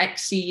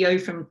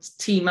ex-CEO from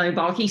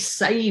T-Mobile. He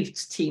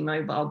saved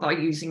T-Mobile by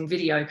using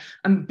video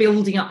and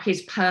building up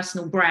his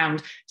personal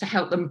brand to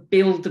help them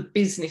build the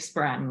business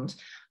brand.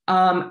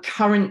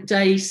 Current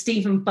day,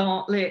 Stephen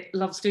Bartlett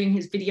loves doing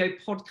his video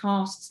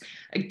podcasts,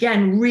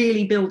 again,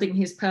 really building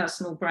his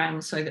personal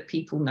brand so that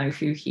people know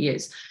who he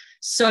is.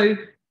 So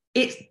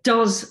it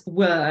does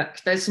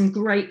work. There's some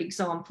great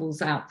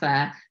examples out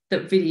there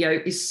that video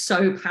is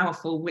so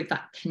powerful with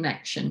that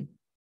connection.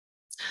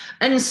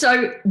 And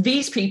so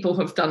these people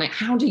have done it.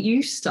 How do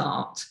you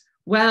start?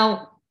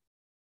 Well,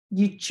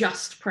 you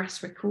just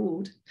press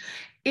record.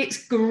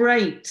 It's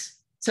great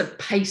to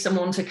pay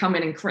someone to come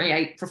in and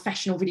create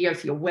professional video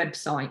for your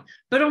website.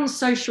 But on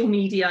social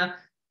media,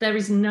 there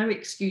is no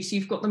excuse.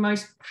 You've got the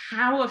most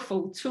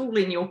powerful tool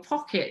in your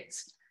pocket.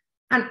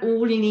 And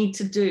all you need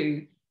to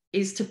do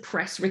is to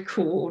press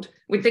record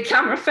with the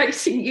camera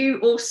facing you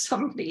or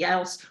somebody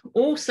else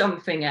or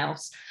something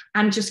else,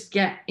 and just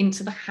get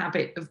into the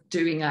habit of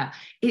doing that.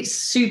 It's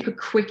super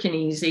quick and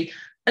easy.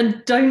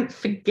 And don't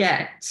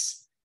forget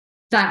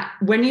that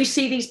when you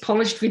see these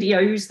polished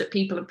videos that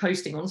people are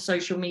posting on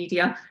social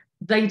media,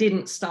 they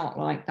didn't start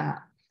like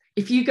that.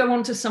 If you go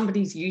onto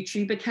somebody's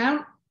YouTube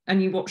account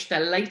and you watch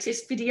their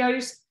latest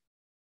videos,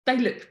 they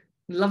look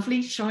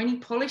lovely, shiny,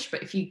 polished.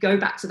 But if you go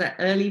back to their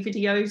early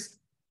videos,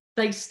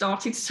 they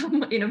started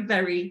somewhere in a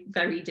very,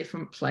 very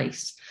different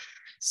place.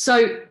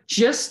 So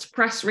just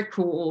press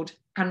record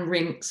and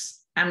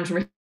rinse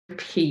and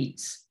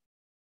repeat.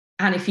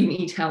 And if you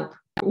need help,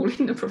 call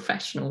in the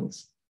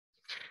professionals.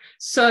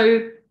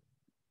 So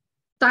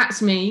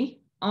that's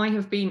me. I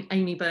have been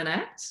Amy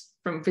Burnett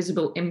from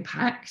Visible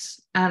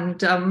Impact.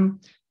 And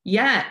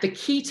yeah, the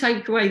key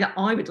takeaway that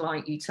I would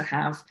like you to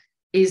have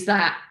is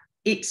that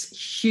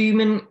it's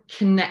human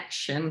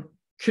connection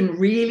can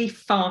really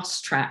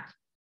fast track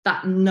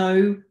that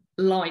know,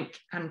 like,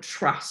 and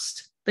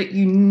trust that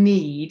you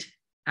need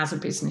as a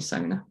business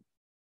owner.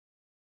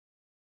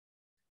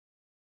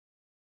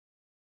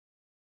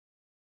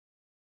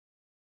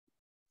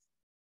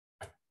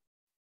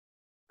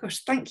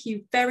 Gosh, thank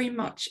you very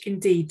much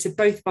indeed to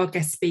both of our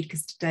guest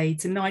speakers today,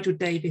 to Nigel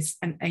Davis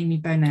and Amy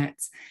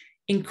Burnett.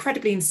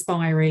 Incredibly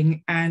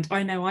inspiring. And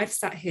I know I've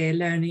sat here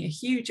learning a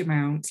huge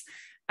amount,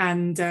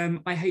 and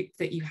I hope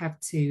that you have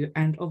too.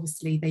 And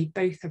obviously they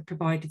both have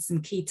provided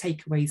some key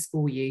takeaways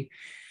for you.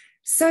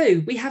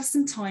 So we have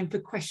some time for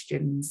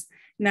questions.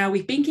 Now,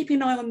 we've been keeping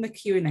an eye on the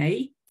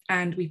Q&A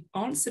and we've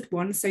answered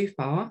one so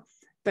far,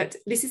 but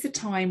this is the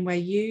time where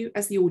you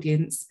as the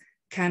audience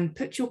can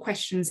put your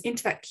questions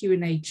into that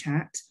Q&A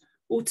chat.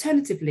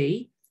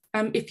 Alternatively,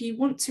 if you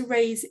want to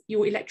raise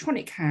your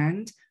electronic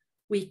hand,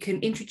 we can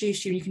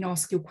introduce you and you can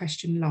ask your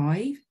question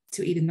live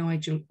to either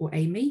Nigel or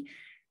Amy.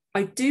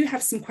 I do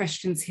have some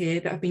questions here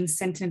that have been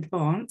sent in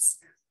advance,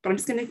 but I'm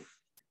just going to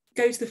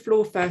go to the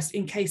floor first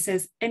in case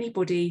there's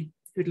anybody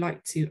who'd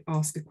like to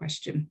ask a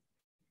question.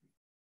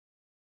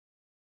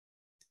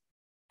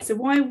 So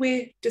while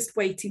we're just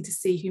waiting to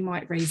see who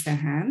might raise their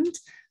hand,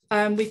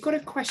 we've got a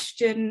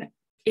question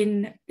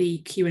in the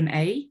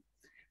Q&A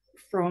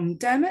from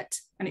Dermot,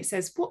 and it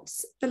says,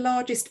 what's the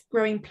largest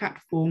growing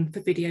platform for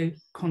video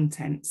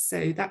content?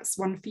 So that's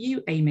one for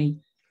you, Amy.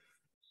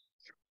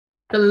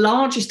 The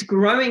largest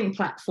growing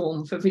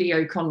platform for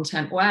video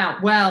content. Wow.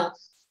 Well,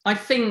 I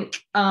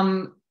think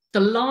the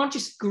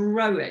largest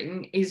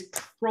growing is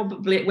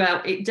probably,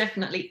 well, it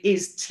definitely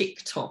is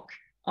TikTok,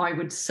 I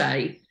would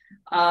say.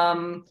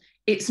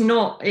 It's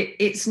not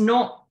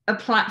a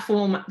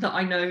platform that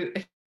I know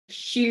a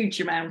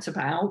huge amount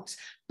about,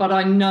 but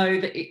I know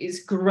that it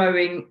is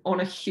growing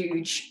on a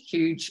huge,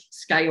 huge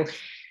scale.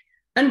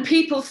 And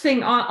people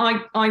think,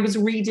 I was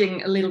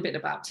reading a little bit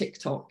about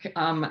TikTok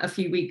a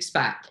few weeks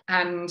back,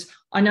 and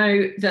I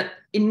know that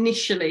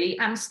initially,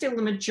 and still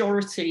the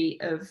majority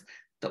of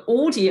the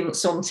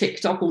audience on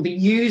TikTok, or the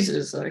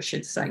users, I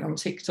should say, on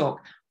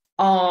TikTok,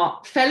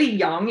 are fairly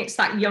young. It's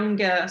that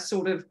younger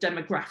sort of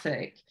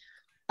demographic.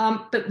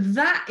 But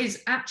that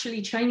is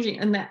actually changing,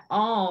 and there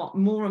are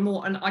more and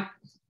more, and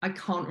I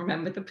can't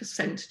remember the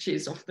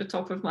percentages off the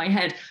top of my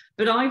head,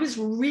 but I was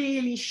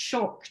really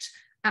shocked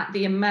at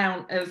the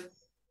amount of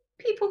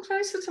people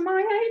closer to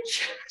my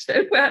age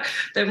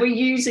that were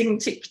using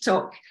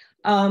TikTok.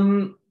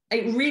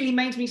 It really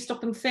made me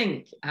stop and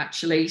think,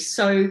 actually.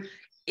 So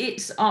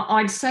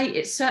I'd say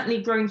it's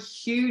certainly grown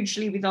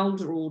hugely with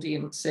older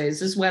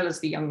audiences as well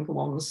as the younger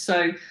ones.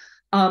 So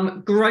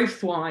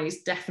growth-wise,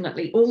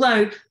 definitely.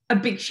 Although a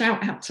big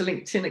shout out to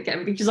LinkedIn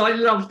again, because I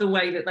love the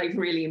way that they've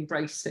really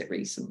embraced it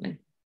recently.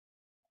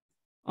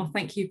 Oh,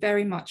 thank you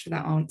very much for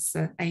that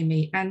answer,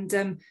 Amy.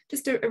 And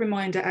just a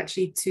reminder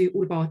actually to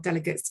all of our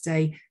delegates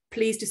today,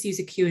 please just use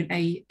a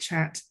Q&A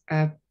chat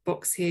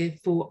box here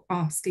for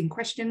asking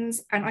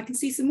questions. And I can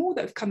see some more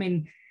that have come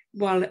in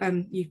while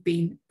you've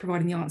been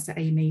providing the answer,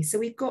 Amy. So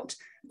we've got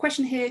a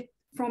question here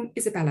from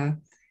Isabella.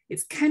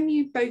 It's, can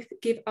you both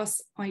give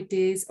us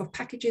ideas of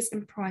packages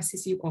and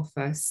prices you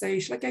offer? So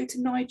shall I go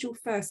to Nigel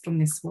first on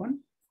this one?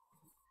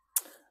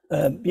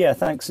 Yeah,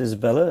 thanks,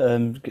 Isabella.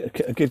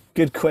 A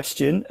good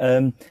question.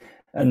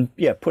 And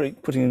yeah,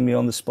 putting me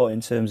on the spot in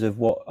terms of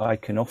what I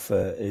can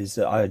offer is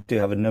that I do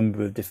have a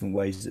number of different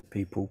ways that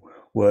people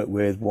work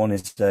with. One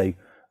is a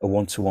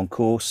one-to-one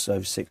course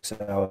over 6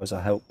 hours.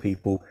 I help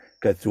people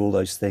go through all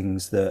those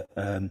things that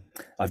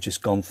I've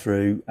just gone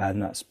through,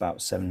 and that's about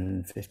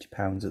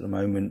 £750 at the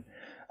moment.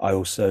 I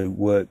also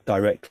work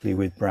directly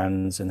with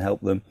brands and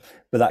help them,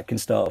 but that can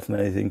start from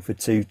anything for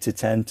 £2,000 to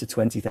 £10,000 to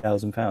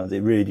 £20,000.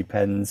 It really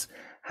depends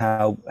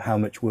how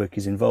much work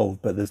is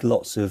involved, but there's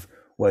lots of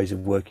ways of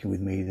working with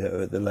me that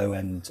are at the low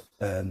end.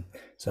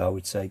 So I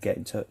would say get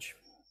in touch.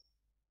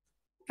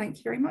 Thank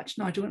you very much,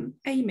 Nigel. And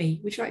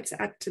Amy, would you like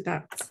to add to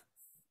that?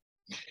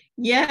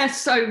 Yeah,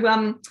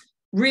 so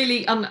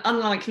really,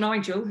 unlike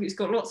Nigel, who's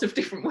got lots of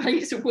different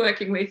ways of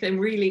working with him,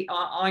 really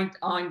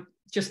I'm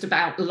just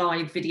about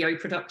live video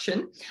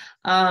production.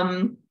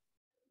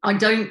 I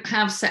don't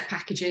have set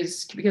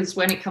packages, because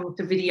when it comes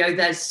to video,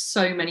 there's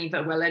so many,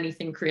 well,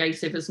 anything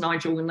creative, as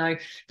Nigel will know,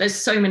 there's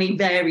so many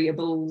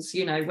variables,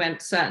 you know,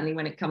 certainly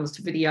when it comes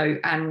to video.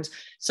 And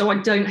so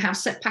I don't have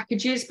set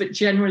packages, but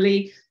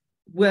generally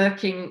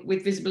working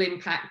with Visible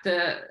Impact,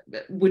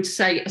 would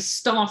say a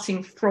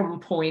starting from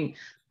point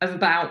of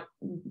about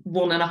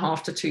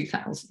 1.5 to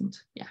 2,000.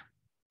 Yeah.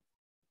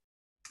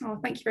 Oh,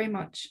 thank you very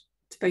much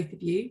to both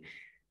of you.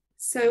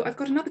 So I've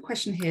got another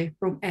question here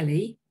from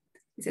Ellie.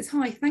 It says,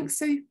 hi, thanks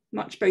so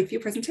much both for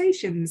your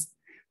presentations.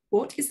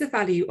 What is the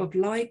value of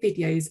live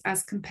videos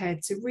as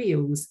compared to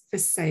reels for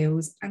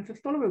sales and for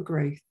follower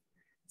growth?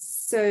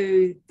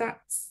 So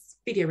that's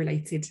video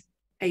related.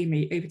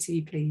 Amy, over to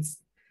you, please.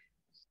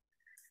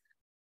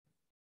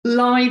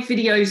 Live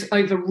videos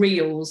over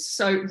reels.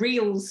 So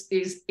reels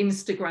is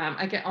Instagram.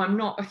 Again, I'm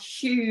not a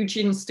huge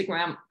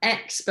Instagram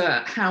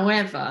expert.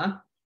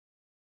 However,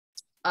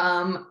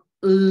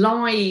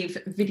 live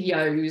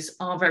videos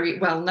are very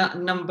well.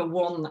 Number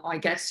one, I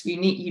guess you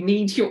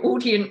need your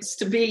audience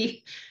to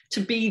be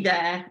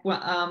there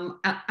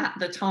at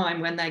the time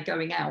when they're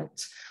going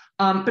out.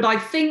 But I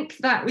think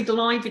that with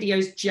live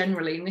videos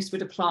generally, and this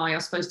would apply, I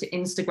suppose, to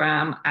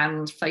Instagram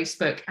and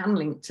Facebook and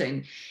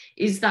LinkedIn,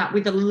 is that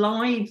with a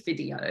live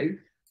video,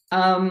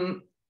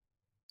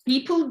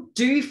 people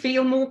do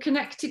feel more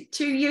connected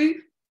to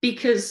you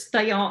because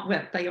they are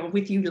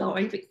with you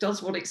live. It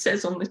does what it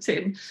says on the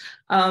tin.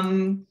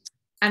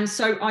 And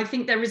so I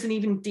think there is an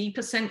even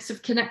deeper sense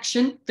of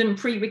connection than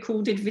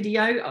pre-recorded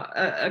video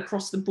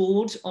across the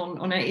board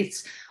on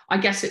it. I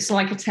guess it's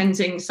like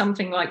attending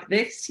something like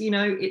this, you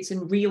know, it's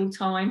in real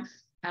time.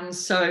 And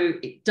so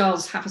it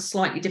does have a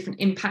slightly different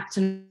impact.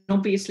 And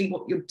obviously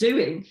what you're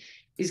doing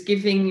is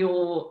giving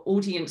your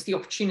audience the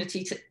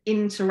opportunity to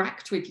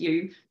interact with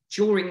you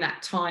during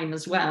that time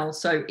as well.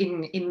 So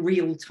in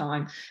real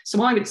time.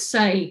 So I would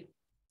say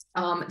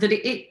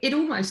that it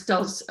almost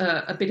does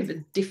a bit of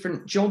a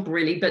different job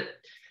really, but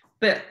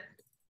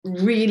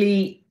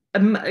really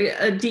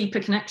a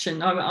deeper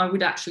connection. I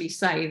would actually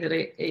say that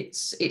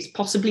it's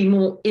possibly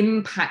more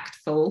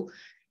impactful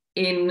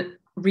in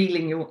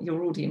reeling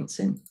your audience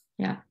in.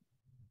 Yeah.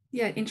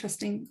 Yeah,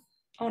 interesting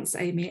answer,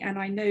 Amy. And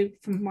I know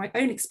from my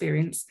own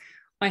experience,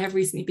 I have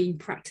recently been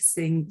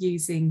practicing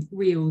using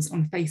reels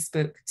on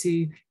Facebook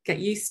to get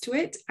used to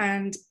it.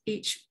 And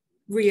each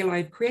reel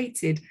I've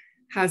created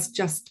has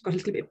just got a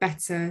little bit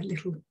better,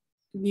 little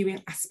new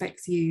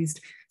aspects used.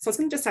 So I was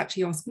going to just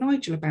actually ask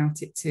Nigel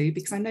about it too,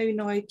 because I know,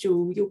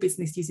 Nigel, your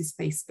business uses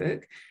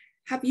Facebook.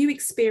 Have you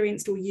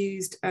experienced or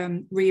used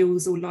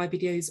reels or live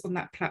videos on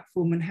that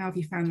platform, and how have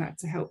you found that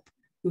to help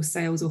your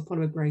sales or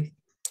follower growth?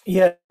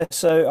 Yeah,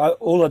 so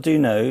all I do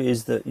know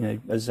is that, you know,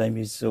 as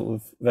Amy's sort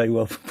of very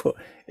well put,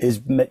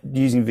 is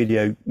using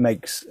video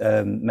makes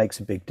a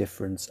big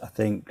difference. I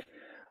think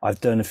I've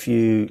done a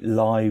few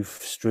live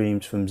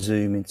streams from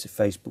Zoom into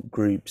Facebook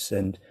groups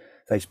and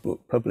Facebook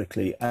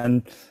publicly,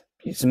 and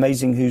it's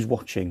amazing who's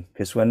watching,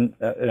 because when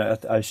I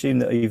assume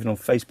that even on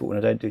Facebook, when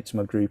I don't do it to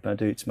my group and I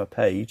do it to my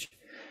page,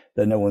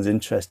 that no one's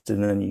interested,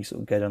 and then you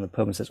sort of go down the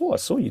pub and says, oh, I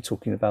saw you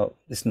talking about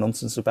this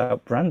nonsense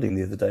about branding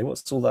the other day,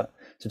 what's all that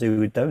to do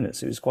with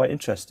donuts? It was quite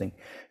interesting.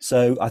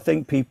 So I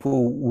think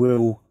people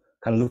will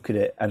kind of look at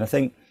it, and I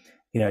think,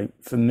 you know,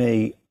 for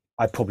me,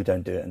 I probably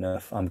don't do it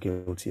enough. I'm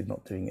guilty of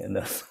not doing it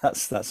enough.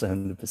 That's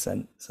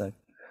 100%. So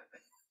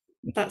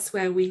that's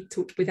where we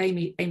talked with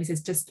Amy. Amy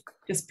says just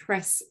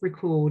press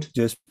record.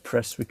 Just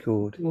press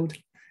record.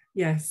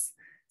 Yes.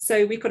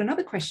 So we've got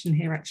another question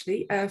here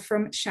actually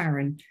from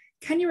Sharon.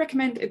 Can you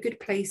recommend a good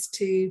place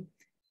to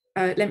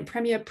learn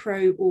Premiere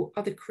Pro or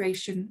other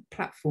creation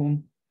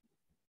platform?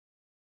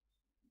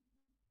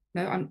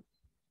 No,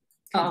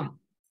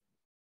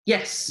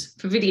 yes,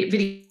 for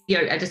video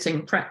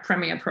editing,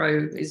 Premiere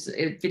Pro is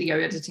a video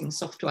editing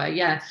software.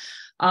 Yeah.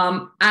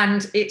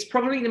 And it's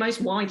probably the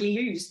most widely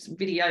used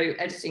video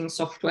editing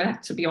software,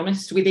 to be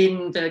honest,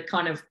 within the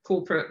kind of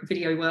corporate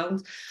video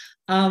world.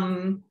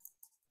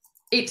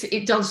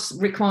 It does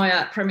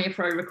require, Premiere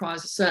Pro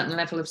requires a certain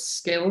level of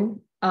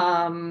skill.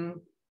 With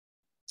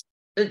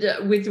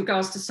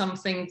regards to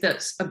something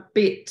that's a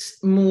bit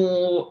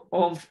more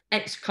of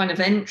kind of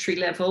entry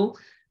level,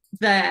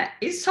 there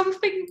is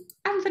something,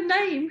 and the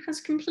name has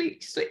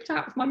completely slipped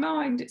out of my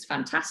mind. It's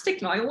fantastic,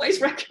 and I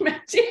always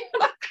recommend it.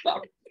 And I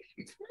can't.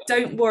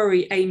 Don't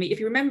worry, Amy. If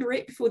you remember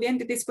it before the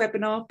end of this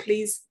webinar,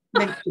 please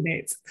mention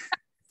it.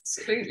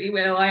 Absolutely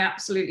will. I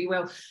absolutely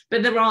will.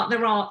 But there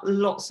are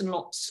lots and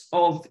lots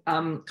of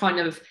kind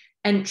of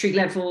entry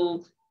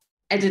level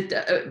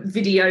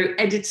video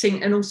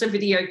editing and also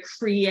video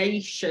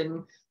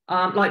creation.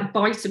 Like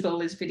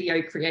Biteable is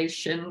video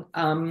creation,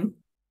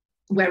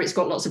 where it's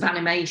got lots of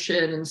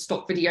animation and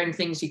stock video and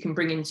things you can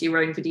bring into your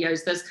own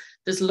videos.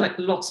 There's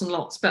lots and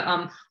lots. But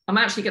I'm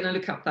actually going to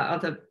look up that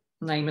other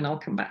name and I'll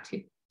come back to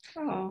you.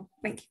 Oh,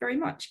 thank you very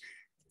much.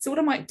 So what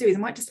I might do is I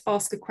might just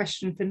ask a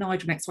question for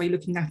Nigel next while you're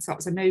looking that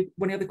up. So I know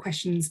one of the other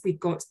questions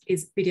we've got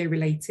is video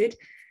related.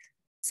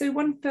 So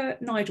one for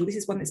Nigel, this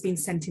is one that's been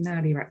sent in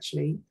earlier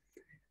actually.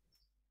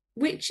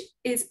 Which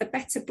is a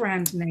better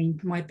brand name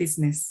for my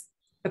business?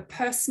 a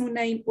personal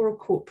name or a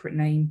corporate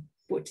name?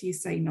 What do you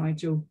say,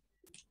 Nigel?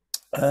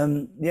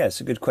 Yeah,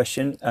 it's a good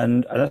question,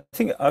 and I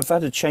think I've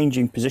had a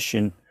changing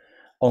position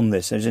on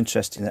this. It was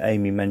interesting that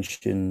Amy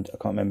mentioned, I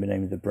can't remember the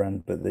name of the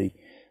brand, but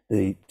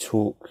the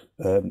talk,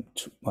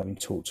 might be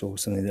Talk or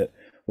something, that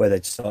where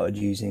they'd started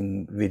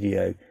using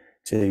video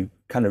to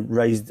kind of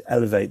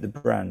elevate the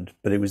brand,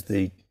 but it was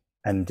the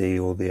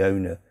MD or the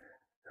owner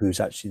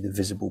who's actually the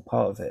visible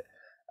part of it.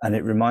 And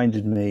it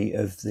reminded me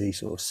of the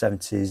sort of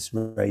 70s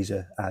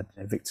Razor ad,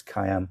 Victor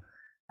Kiam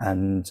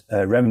and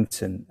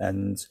Remington.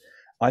 And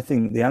I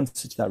think the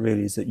answer to that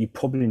really is that you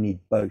probably need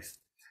both.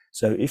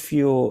 So if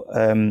you're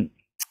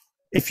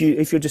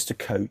just a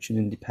coach, an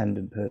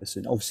independent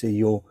person, obviously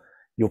your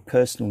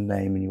personal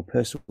name and your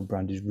personal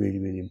brand is really,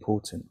 really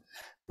important.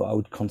 But I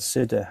would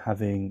consider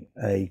having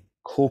a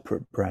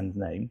corporate brand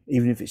name,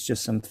 even if it's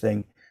just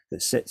something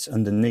that sits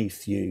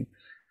underneath you,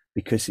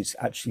 because it's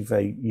actually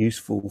very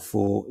useful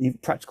for even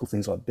practical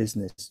things like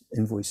business,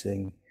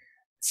 invoicing,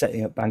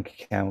 setting up bank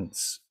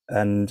accounts,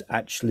 and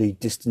actually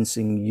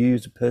distancing you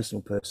as a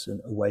personal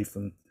person away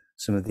from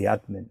some of the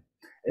admin.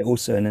 It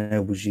also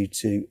enables you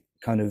to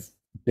kind of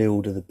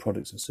build other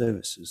products and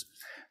services.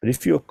 But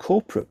if you're a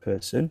corporate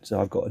person, so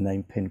I've got a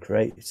name, Pin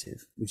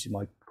Creative, which is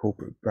my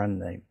corporate brand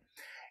name,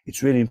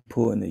 it's really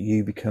important that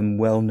you become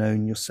well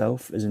known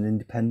yourself as an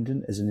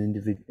independent, as an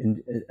individual,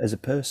 as a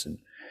person.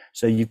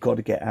 So you've got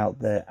to get out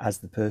there as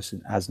the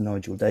person, as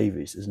Nigel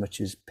Davies, as much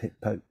as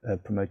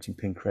promoting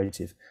Pin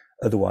Creative.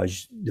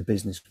 Otherwise, the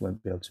business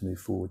won't be able to move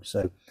forward.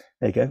 So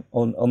there you go.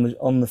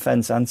 On the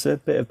fence answer,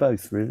 bit of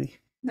both, really.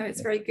 No,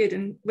 it's very good.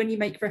 And when you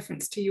make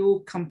reference to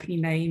your company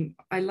name,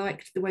 I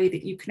liked the way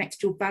that you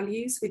connected your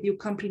values with your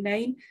company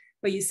name,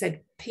 where you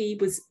said P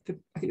was, I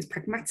think it was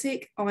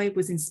pragmatic, I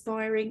was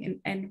inspiring, and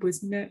N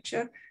was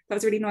nurture. That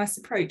was a really nice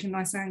approach, a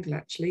nice angle,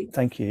 actually.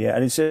 Thank you. Yeah,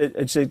 and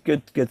it's a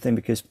good thing,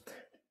 because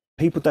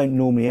people don't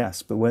normally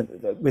ask, but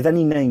with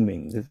any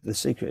naming, the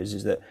secret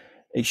is that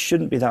it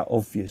shouldn't be that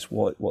obvious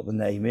what the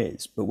name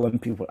is. But when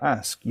people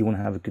ask, you want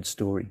to have a good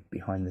story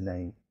behind the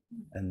name,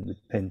 and with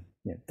Pin,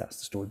 yeah, that's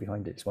the story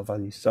behind it. It's my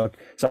values, so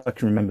I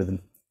can remember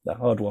them. They're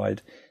hardwired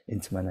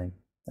into my name.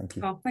 Thank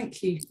you. Oh,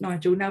 thank you,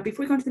 Nigel. Now,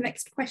 before we go on to the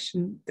next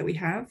question that we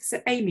have, so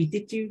Amy,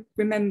 did you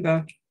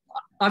remember?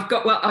 I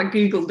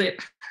Googled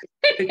it.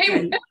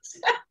 Okay.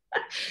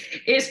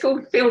 It's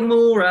called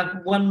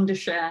Filmora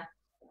Wondershare.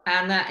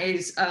 And that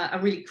is a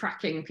really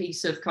cracking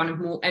piece of kind of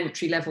more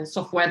entry level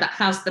software that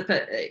has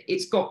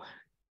it's got,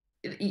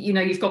 you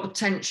know, you've got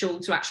potential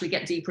to actually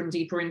get deeper and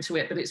deeper into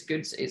it, but it's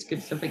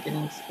good for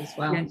beginners as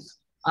well. Yes.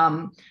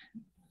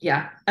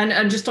 Yeah,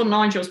 and just on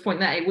Nigel's point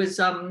there, it was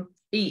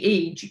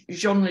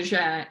Jean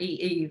Leger,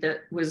 EE,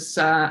 that was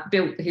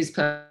built his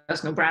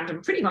personal brand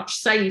and pretty much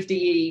saved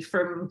EE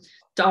from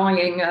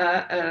dying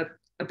a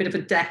bit of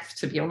a death,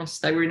 to be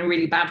honest. They were in a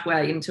really bad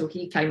way until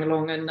he came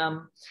along and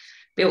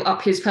built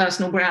up his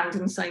personal brand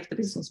and saved the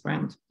business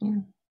brand.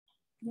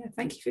 Yeah,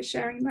 thank you for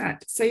sharing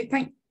that. So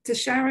thank to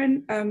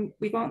Sharon,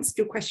 we've answered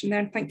your question there,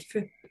 and thank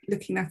you for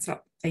looking that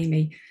up,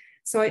 Amy.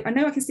 So I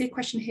know I can see a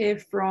question here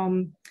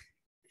from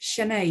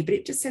Shanae, but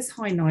it just says,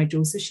 hi,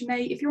 Nigel. So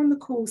Shanae, if you're on the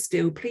call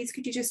still, please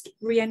could you just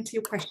re-enter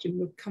your question?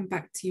 We'll come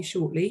back to you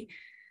shortly.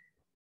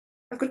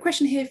 I've got a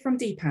question here from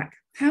Deepak.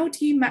 How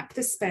do you map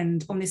the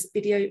spend on this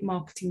video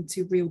marketing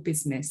to real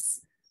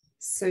business?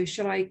 So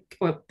shall I,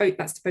 well,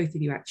 that's to both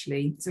of you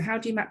actually. So how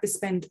do you map the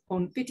spend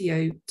on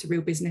video to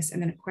real business?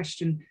 And then a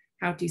question,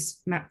 how do you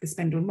map the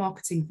spend on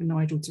marketing for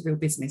Nigel to real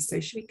business?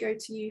 So should we go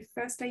to you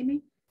first,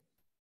 Amy?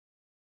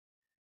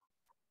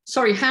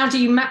 Sorry, how do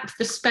you map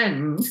the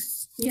spend?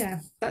 Yeah,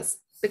 that's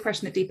the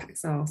question that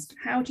Deepak's asked.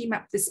 How do you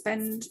map the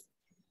spend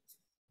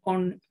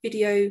on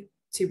video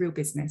to real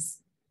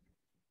business?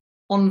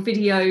 On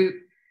video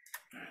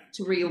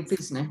to real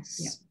business?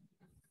 Yeah.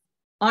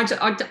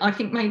 I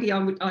think maybe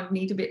I'd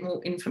need a bit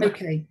more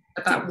information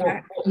about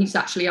what he's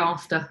actually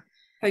after.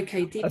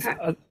 Okay,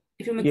 Deepak.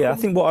 I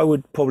think what I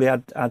would probably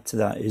add to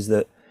that is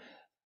that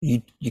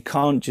you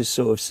can't just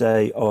sort of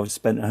say, oh, I've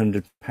spent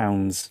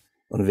 £100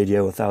 on a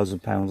video,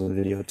 £1,000 on a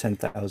video, or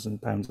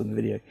 £10,000 on a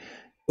video.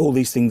 All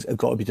these things have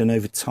got to be done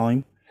over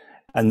time,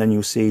 and then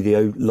you'll see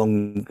the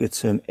longer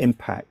term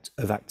impact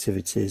of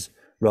activities,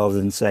 rather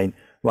than saying,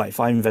 right, if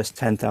I invest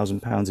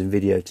 £10,000 in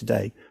video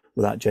today,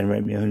 will that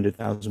generate me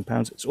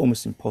 £100,000? It's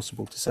almost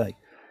impossible to say.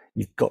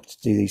 You've got to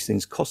do these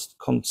things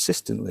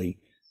consistently,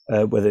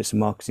 whether it's a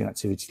marketing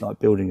activity like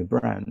building a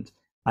brand,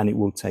 and it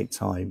will take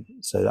time.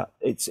 So that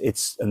it's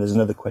and there's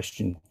another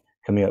question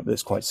coming up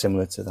that's quite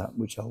similar to that,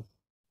 which I'll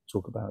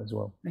talk about as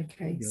well.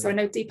 Okay, so I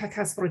know Deepak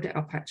has followed it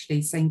up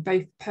actually, saying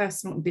both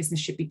personal and business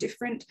should be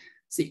different,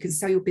 so you can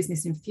sell your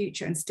business in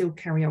future and still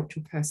carry out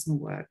your personal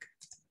work.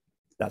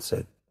 That's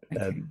it.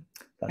 Okay.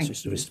 That's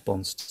just a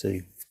response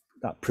to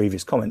that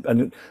previous comment,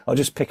 and I'll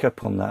just pick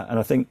up on that. And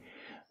I think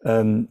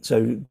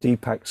so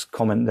Deepak's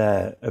comment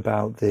there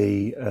about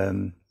the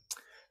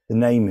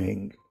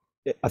naming,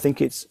 I think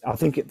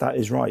that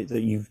is right,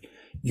 that you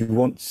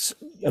want,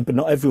 but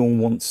not everyone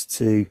wants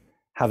to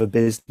have a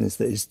business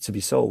that is to be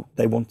sold.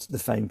 They want the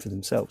fame for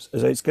themselves.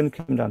 So it's going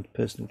to come down to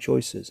personal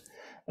choices.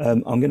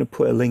 I'm going to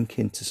put a link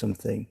into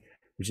something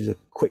which is a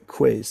quick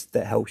quiz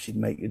that helps you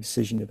make a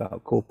decision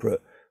about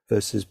corporate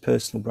versus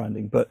personal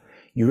branding. But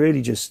you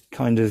really just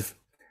kind of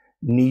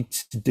need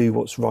to do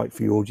what's right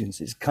for your audience.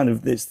 It's kind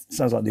of, this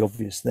sounds like the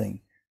obvious thing.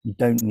 You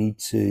don't need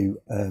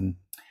to,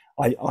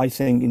 I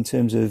think in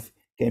terms of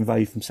getting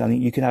value from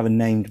selling, you can have a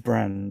named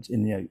brand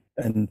in, you know,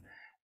 and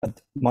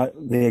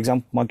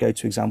my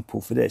go-to example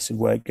for this and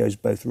where it goes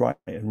both right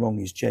and wrong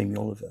is Jamie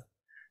Oliver.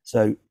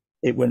 So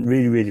it went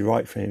really, really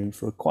right for him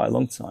for quite a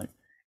long time,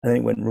 and then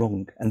it went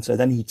wrong. And so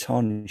then he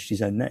tarnished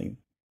his own name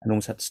and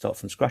almost had to start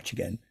from scratch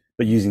again,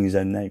 but using his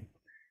own name.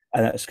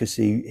 And that's because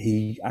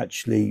he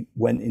actually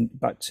went in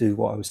back to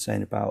what I was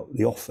saying about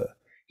the offer.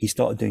 He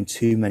started doing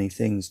too many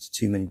things to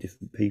too many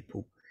different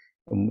people.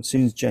 And as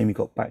soon as Jamie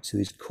got back to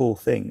his core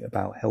thing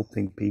about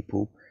helping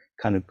people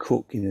kind of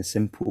cook in a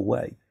simple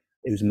way,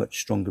 it was a much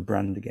stronger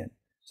brand again.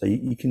 So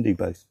you can do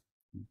both.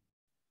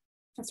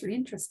 That's really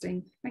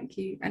interesting. Thank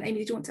you. And Amy,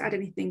 did you want to add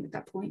anything at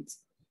that point?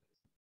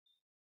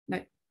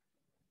 No.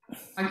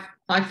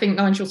 I think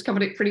Nigel's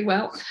covered it pretty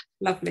well.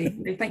 Lovely.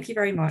 No, thank you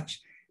very much.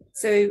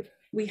 So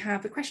we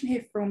have a question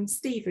here from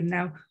Stephen.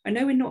 Now, I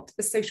know we're not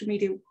a social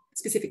media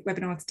specific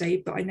webinar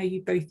today, but I know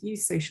you both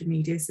use social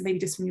media, so maybe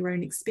just from your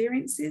own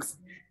experiences.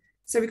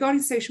 So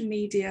regarding social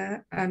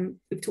media,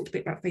 we've talked a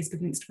bit about Facebook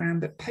and Instagram,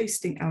 but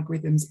posting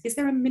algorithms, is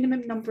there a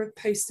minimum number of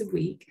posts a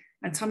week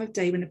and time of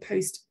day when a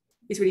post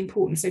is really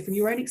important? So from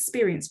your own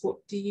experience, what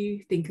do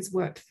you think has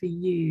worked for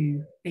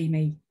you,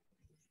 Amy?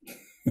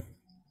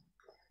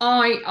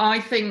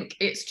 I think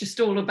it's just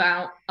all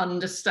about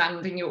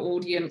understanding your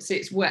audience.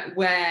 It's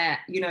where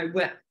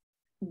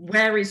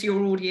is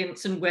your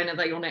audience and when are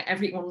they on it?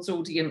 Everyone's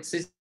audience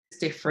is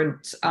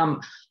different.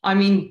 I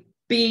mean,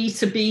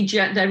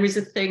 B2B, there is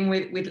a thing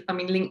with I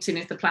mean, LinkedIn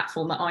is the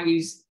platform that I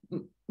use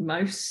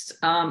most,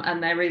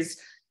 and there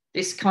is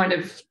this kind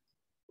of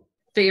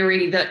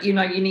theory that, you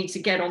know, you need to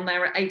get on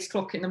there at 8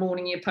 o'clock in the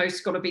morning. Your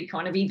post's got to be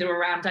kind of either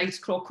around 8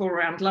 o'clock or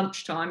around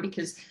lunchtime,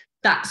 because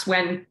that's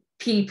when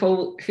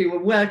people who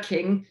are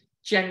working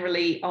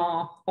generally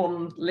are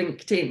on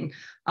LinkedIn.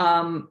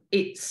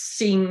 It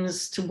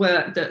seems to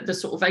work, that the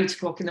sort of 8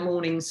 o'clock in the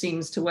morning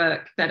seems to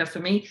work better for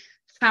me.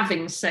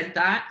 Having said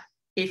that,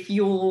 if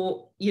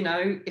you're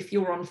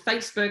on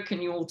Facebook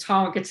and you're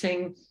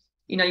targeting,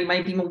 you know, you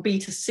may be more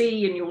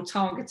B2C and you're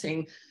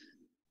targeting,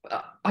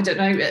 I don't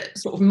know,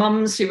 sort of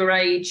mums who are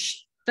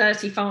age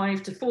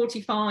 35 to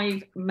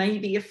 45,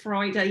 maybe a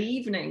Friday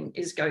evening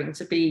is going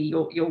to be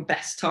your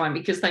best time,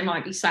 because they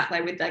might be sat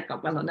there with their,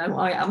 well, I know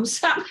I am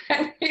sat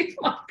there with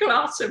my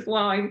glass of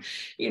wine.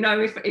 You know,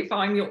 if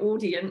I'm your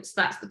audience,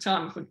 that's the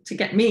time to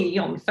get me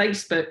on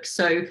Facebook.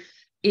 So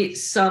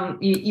it's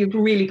you've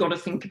really got to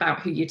think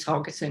about who you're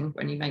targeting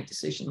when you make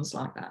decisions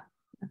like that.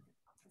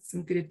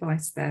 Some good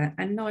advice there.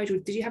 And Nigel,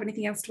 did you have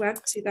anything else to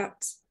add to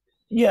that?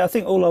 Yeah, I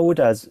think all I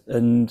would add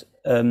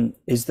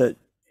is that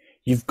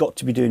you've got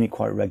to be doing it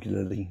quite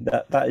regularly.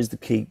 That is the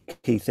key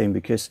thing,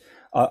 because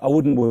I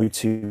wouldn't worry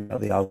too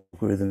about the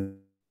algorithm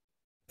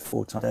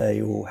 4 times a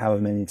day or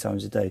however many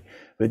times a day,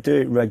 but do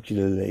it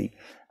regularly.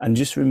 And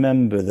just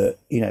remember that,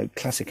 you know,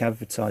 classic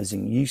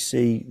advertising, you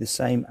see the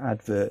same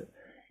advert,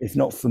 if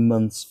not for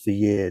months, for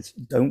years.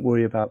 Don't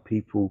worry about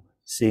people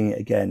seeing it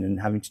again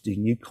and having to do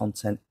new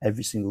content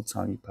every single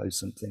time you post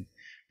something,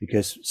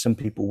 because some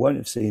people won't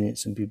have seen it,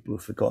 some people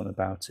have forgotten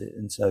about it.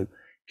 And so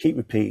keep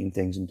repeating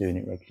things and doing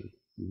it regularly,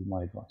 is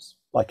my advice,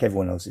 like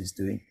everyone else is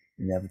doing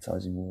in the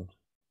advertising world.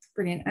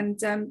 Brilliant. And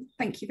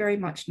thank you very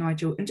much,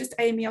 Nigel. And just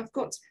Amy, I've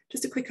got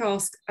just a quick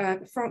ask.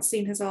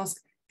 Francine has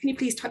asked, can you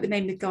please type the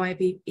name of the guy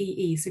of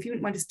EE? So if you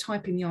wouldn't mind just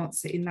typing the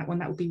answer in that one,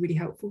 that would be really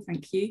helpful.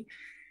 Thank you.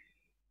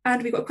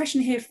 And we've got a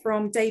question here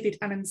from David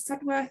Allen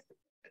Sudworth,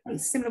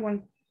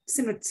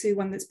 similar to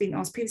one that's been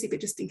asked previously, but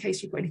just in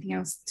case you've got anything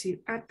else to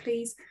add,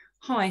 please.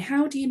 Hi,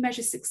 how do you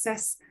measure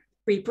success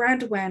through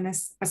brand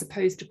awareness as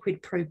opposed to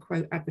quid pro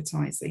quo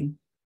advertising?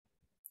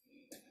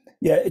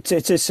 Yeah, it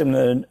is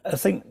similar. I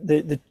think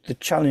the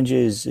challenge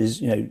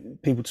is, you know,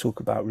 people talk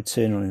about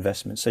return on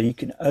investment. So you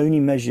can only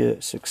measure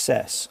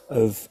success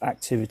of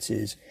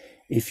activities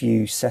if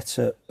you set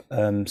up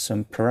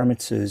some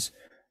parameters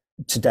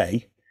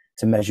today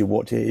to measure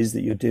what it is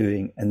that you're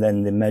doing, and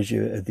then the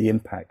measure of the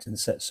impact and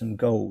set some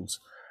goals.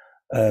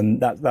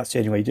 That's the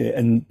only way you do it.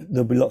 And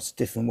there'll be lots of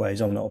different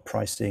ways. I'm not a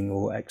pricing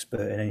or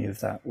expert in any of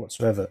that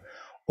whatsoever.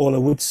 All I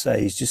would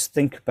say is just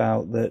think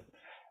about that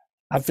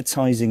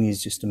advertising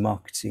is just a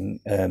marketing,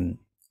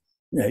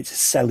 it's a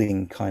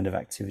selling kind of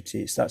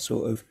activity. It's that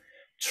sort of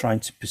trying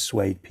to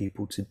persuade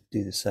people to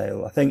do the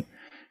sale. I think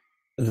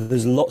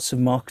there's lots of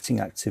marketing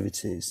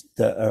activities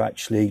that are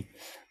actually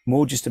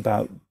more just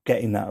about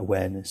getting that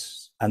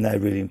awareness, and they're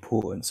really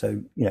important.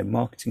 So, you know,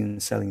 marketing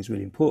and selling is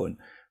really important.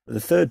 But the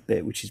third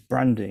bit, which is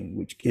branding,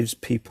 which gives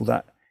people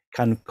that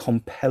kind of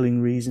compelling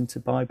reason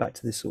to buy, back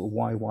to this sort of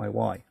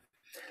why.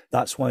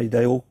 That's why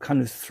they all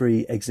kind of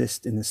three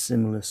exist in a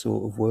similar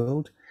sort of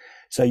world.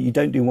 So you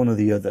don't do one or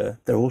the other.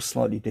 They're all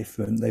slightly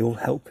different. They all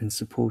help and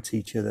support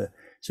each other.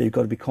 So you've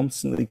got to be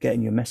constantly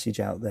getting your message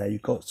out there.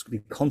 You've got to be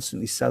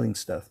constantly selling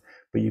stuff,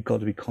 but you've got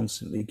to be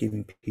constantly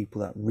giving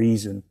people that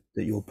reason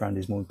that your brand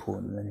is more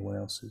important than anyone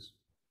else's.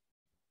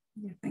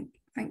 Yeah,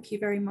 thank you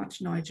very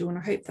much, Nigel, and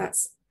I hope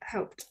that's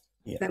helped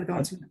there with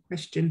answering that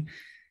question.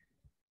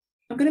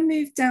 I'm going to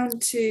move down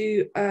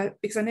to,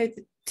 because I know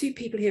the two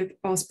people here have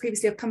asked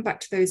previously, I'll come back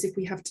to those if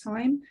we have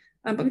time,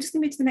 but I'm just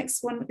going to move to the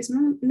next one. It's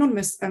an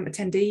anonymous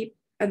attendee,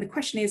 and the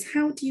question is,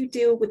 how do you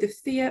deal with the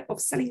fear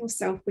of selling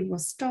yourself when you are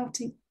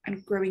starting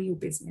and growing your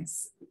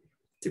business?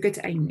 So go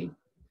to Amy.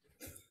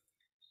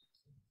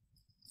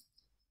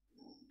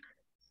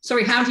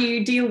 Sorry, how do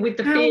you deal with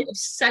the fear of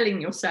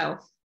selling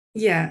yourself?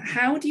 Yeah,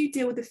 how do you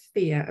deal with the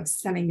fear of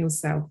selling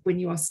yourself when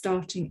you are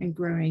starting and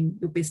growing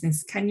your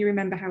business? Can you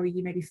remember how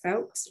you maybe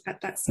felt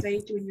at that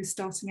stage when you were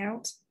starting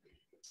out?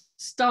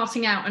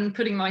 Starting out and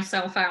putting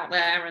myself out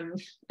there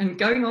and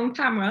going on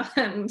camera,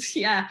 and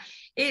yeah,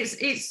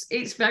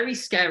 it's very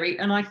scary.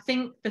 And I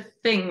think the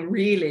thing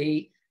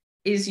really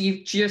is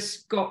you've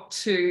just got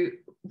to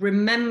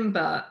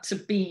remember to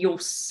be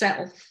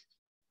yourself,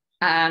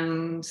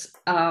 and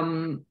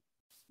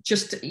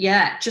just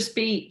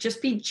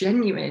be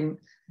genuine,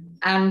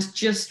 and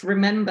just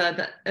remember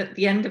that at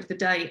the end of the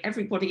day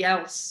everybody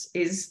else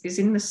is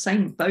in the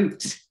same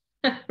boat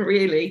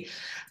really,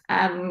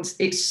 and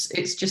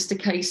it's just a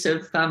case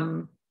of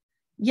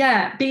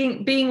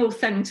being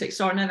authentic.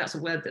 So I know that's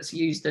a word that's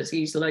used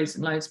loads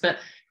and loads, but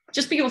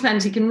just be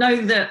authentic and know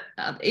that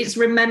it's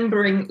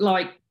remembering,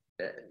 like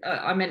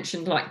I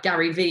mentioned, like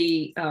Gary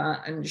Vee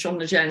and Jean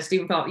Leger and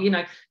Stephen Parker, you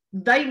know,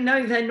 they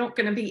know they're not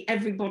going to be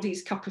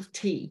everybody's cup of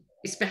tea,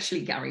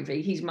 especially Gary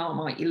Vee. He's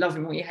Marmite, you love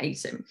him or you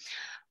hate him.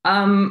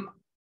 And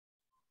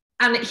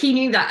he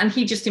knew that, and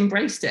he just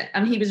embraced it,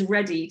 and he was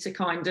ready to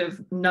kind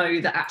of know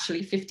that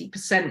actually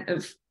 50%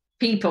 of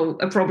people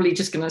are probably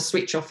just going to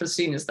switch off as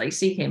soon as they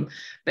see him,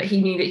 but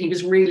he knew that he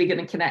was really going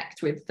to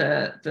connect with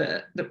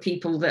the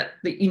people that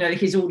you know,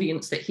 his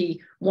audience that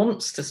he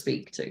wants to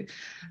speak to.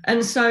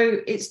 And so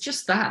it's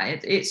just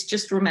that, it's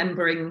just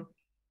remembering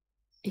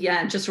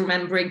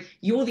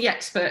you're the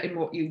expert in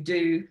what you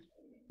do,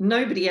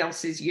 nobody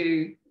else is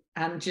you,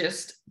 and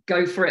just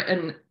go for it.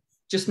 And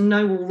just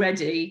know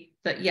already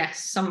that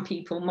yes, some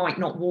people might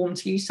not warm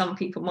to you, some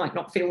people might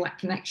not feel that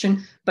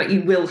connection, but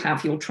you will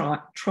have your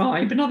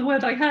tribe, another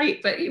word I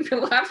hate, but you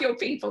will have your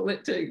people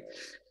that do.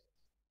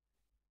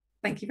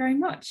 Thank you very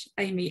much,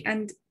 Amy.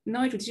 And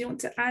Nigel, do you want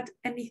to add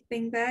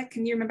anything there?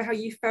 Can you remember how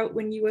you felt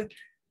when you were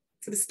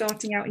sort of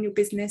starting out in your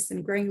business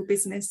and growing your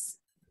business?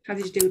 How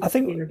did you deal with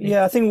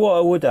I think what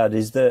I would add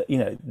is that, you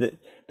know,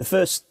 the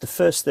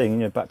first thing, you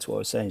know, back to what I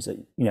was saying, is that,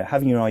 you know,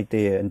 having your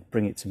idea and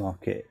bring it to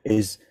market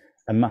is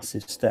a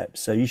massive step.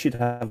 So you should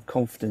have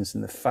confidence in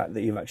the fact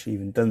that you've actually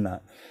even done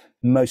that.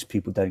 Most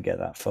people don't get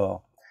that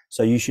far.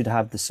 So you should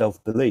have the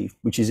self-belief,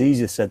 which is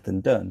easier said than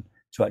done,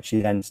 to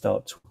actually then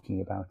start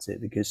talking about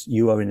it, because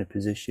you are in a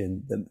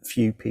position that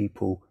few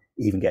people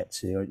even get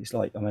to. It's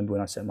like, I remember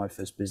when I set my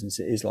first business,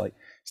 it is like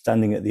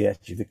standing at the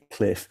edge of a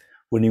cliff,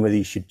 wondering whether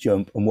you should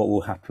jump and what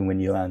will happen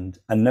when you land,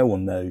 and no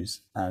one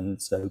knows. And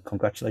so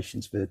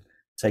congratulations for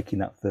taking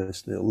that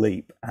first little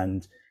leap.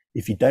 And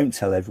if you don't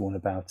tell everyone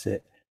about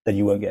it, then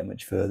you won't get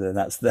much further. And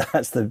that's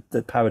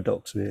the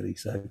paradox, really.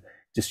 So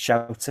just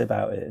shout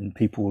about it and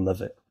people will love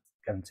it,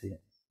 guarantee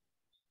it.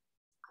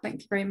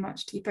 Thank you very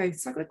much to you both.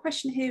 So I've got a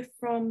question here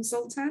from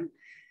Zoltan.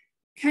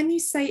 Can you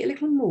say a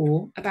little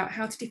more about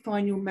how to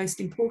define your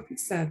most important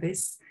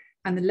service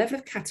and the level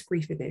of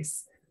category for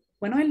this?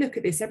 When I look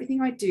at this,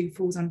 everything I do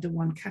falls under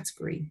one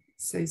category.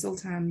 So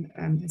Zoltan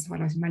has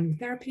highlighted manual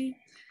therapy,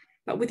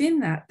 but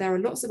within that, there are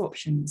lots of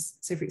options.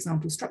 So for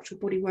example,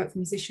 structural bodywork for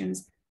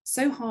musicians,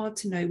 so hard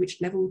to know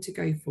which level to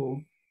go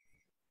for.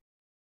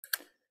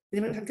 Does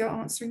anyone have a go at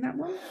answering that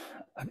one?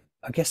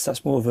 I guess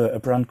that's more of a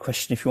brand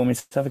question if you want me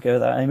to have a go at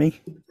that,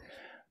 Amy.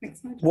 Thanks,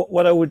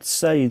 what I would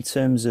say in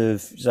terms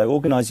of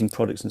organising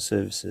products and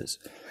services,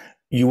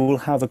 you will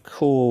have a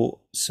core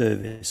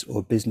service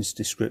or business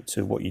descriptor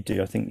of what you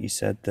do. I think you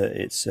said that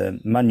it's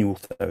manual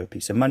therapy.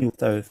 So manual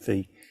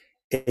therapy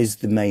is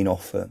the main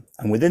offer.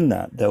 And within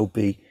that, there'll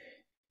be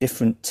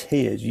different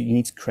tiers. You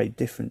need to create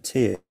different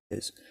tiers,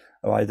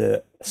 or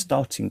either a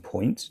starting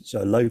point,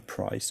 so a low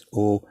price,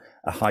 or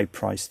a high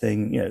price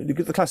thing, you know,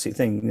 the classic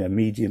thing, you know,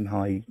 medium,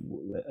 high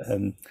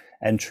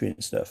entry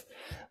and stuff.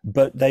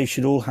 But they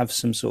should all have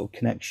some sort of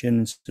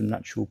connection, some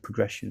natural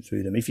progression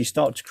through them. If you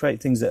start to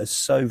create things that are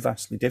so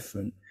vastly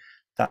different,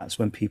 that's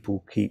when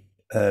people keep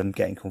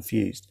getting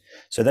confused.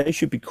 So they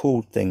should be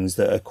called things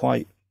that are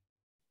quite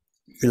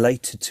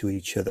related to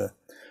each other.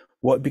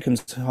 What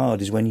becomes hard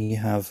is when you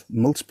have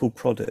multiple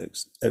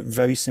products at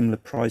very similar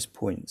price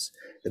points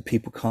that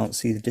people can't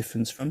see the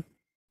difference from.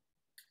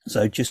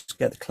 So just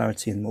get the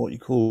clarity in what you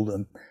call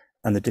them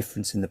and the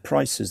difference in the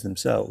prices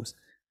themselves,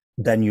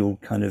 then you'll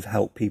kind of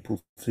help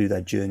people through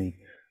their journey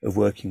of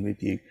working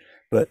with you.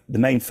 But the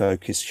main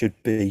focus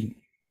should be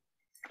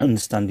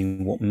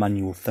understanding what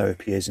manual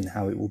therapy is and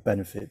how it will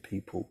benefit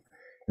people,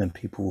 and then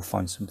people will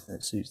find something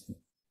that suits them.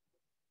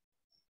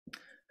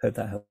 Hope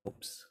that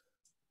helps.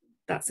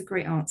 That's a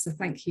great answer.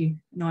 Thank you,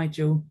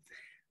 Nigel.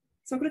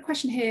 So I've got a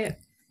question here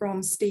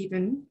from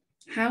Stephen.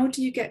 How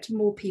do you get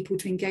more people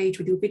to engage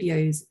with your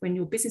videos when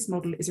your business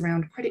model is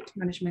around credit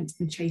management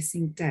and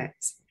chasing debt?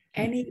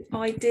 Any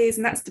ideas?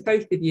 And that's to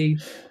both of you,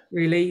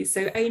 really.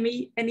 So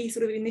Amy, any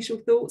sort of initial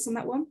thoughts on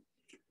that one?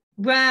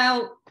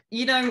 Well,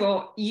 you know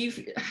what,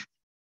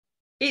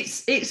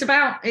 it's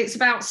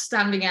about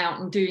standing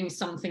out and doing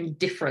something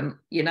different,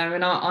 you know.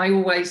 And I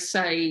always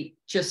say,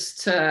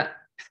 just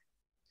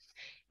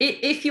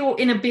if you're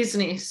in a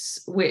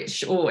business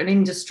or an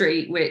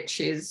industry which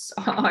is,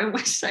 I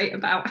always say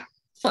about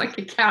like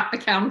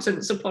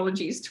accountants,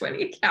 apologies to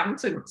any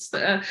accountants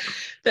that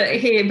are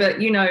here,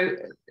 but you know,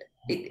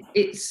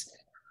 it's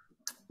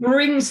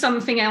bring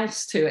something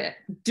else to it.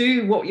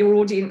 Do what your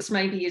audience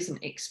maybe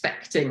isn't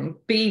expecting.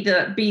 Be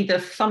the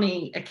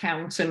funny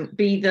accountant,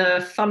 be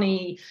the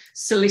funny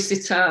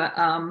solicitor.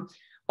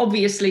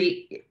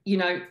 Obviously, you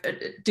know,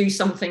 do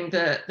something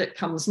that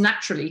comes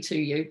naturally to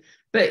you,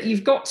 but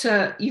you've got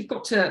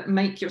to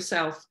make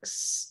yourself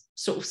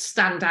sort of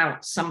stand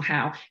out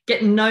somehow.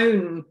 Get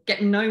known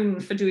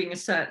for doing a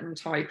certain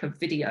type of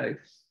video.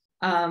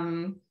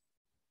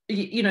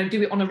 You know,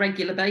 do it on a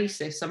regular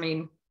basis. I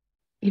mean,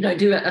 you know,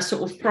 do a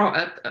sort of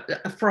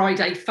a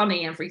Friday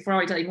funny every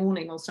Friday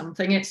morning or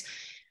something. It's,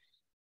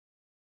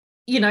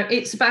 you know,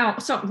 it's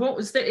about, so what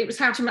was that? It was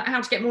how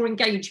to get more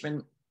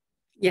engagement.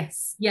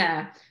 Yes.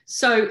 Yeah.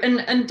 So,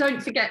 and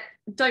don't forget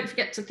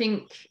to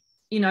think,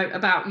 you know,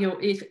 about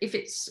if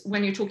it's,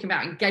 when you're talking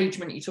about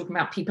engagement, you're talking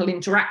about people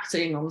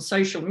interacting on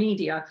social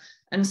media.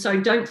 And so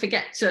don't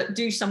forget to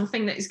do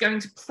something that is going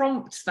to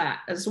prompt that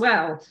as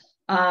well.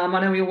 I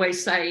know we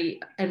always say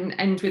and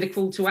end with a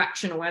call to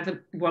action or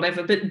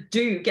whatever, but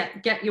do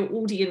get your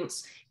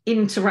audience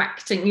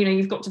interacting. You know,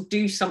 you've got to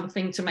do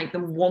something to make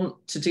them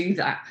want to do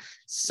that.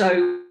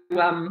 So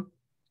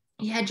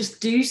yeah, just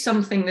do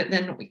something that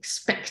they're not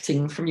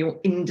expecting from your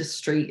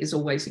industry is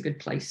always a good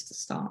place to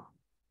start.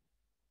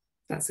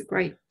 That's a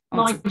great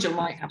answer. Nigel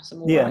might have some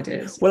more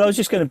ideas. Well, I was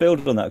just going to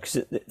build on that,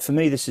 because for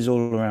me, this is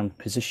all around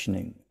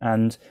positioning.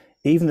 And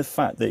even the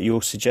fact that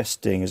you're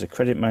suggesting as a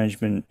credit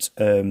management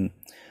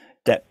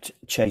debt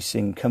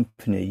chasing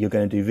company, you're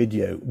going to do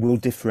video, will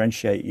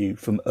differentiate you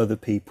from other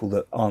people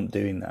that aren't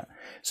doing that.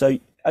 So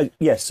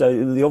yes,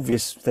 so the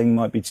obvious thing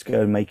might be to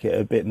go and make it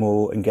a bit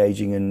more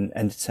engaging and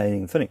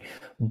entertaining and funny.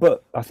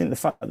 But I think the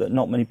fact that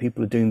not many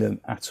people are doing them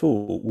at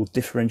all will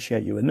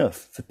differentiate you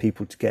enough for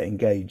people to get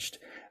engaged.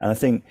 And I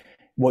think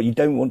what you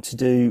don't want to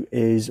do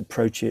is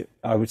approach it,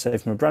 I would say,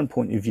 from a brand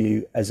point of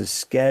view, as a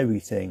scary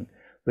thing,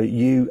 but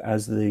you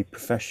as the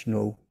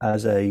professional,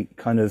 as a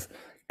kind of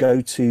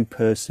go-to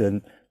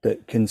person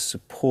that can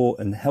support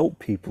and help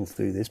people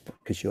through this,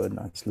 because you're a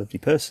nice, lovely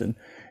person,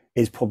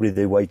 is probably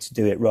the way to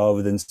do it,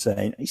 rather than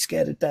saying, "Are you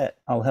scared of debt?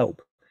 I'll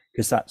help,"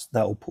 because that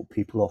will put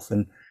people off.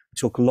 And we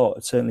talk a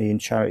lot, certainly in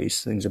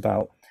charities, things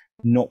about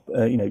not,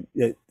 you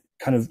know,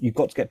 kind of, you've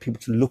got to get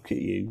people to look at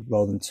you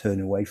rather than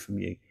turn away from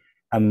you.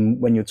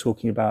 And when you're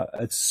talking about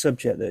a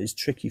subject that is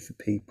tricky for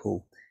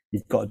people,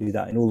 you've got to do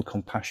that in all the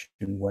compassion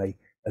way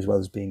as well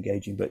as be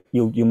engaging. But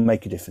you'll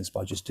make a difference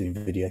by just doing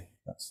video.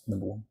 That's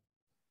number one.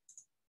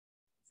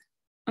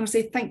 I want to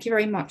say thank you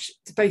very much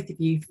to both of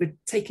you for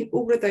taking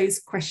all of those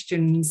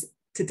questions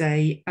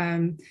today.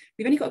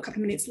 We've only got a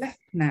couple of minutes left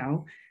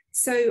now.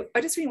 So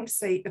I just really want to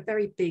say a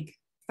very big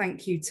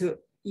thank you to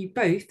you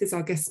both as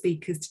our guest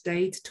speakers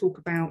today to talk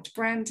about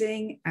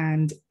branding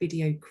and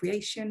video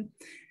creation.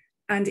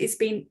 And it's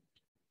been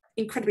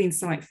incredibly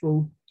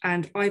insightful,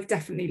 and I've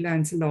definitely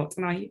learned a lot.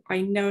 And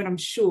I know, and I'm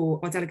sure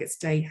our delegates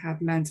today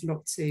have learned a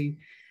lot too.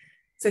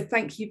 So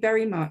thank you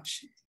very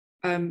much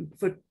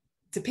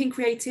to Ping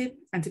Creative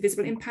and to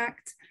Visible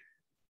Impact.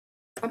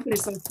 I'm going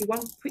to ask you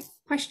one quick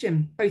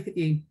question, both of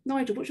you.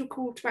 Nigel, what's your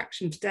call to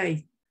action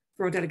today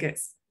for our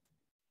delegates?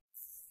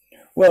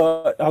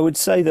 Well, I would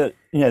say that,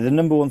 you know, the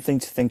number one thing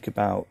to think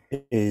about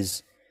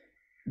is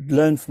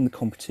learn from the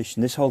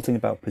competition. This whole thing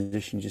about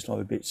position, just like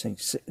a bit saying,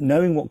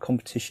 knowing what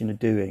competition are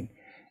doing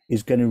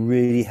is going to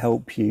really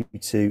help you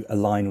to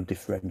align or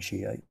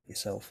differentiate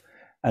yourself.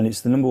 And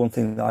it's the number one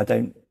thing that I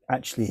don't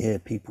actually hear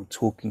people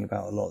talking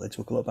about a lot. They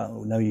talk a lot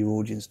about, know your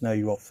audience, know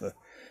your offer,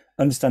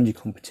 understand your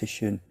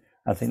competition.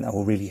 I think that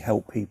will really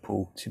help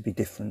people to be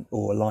different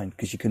or aligned,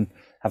 because you can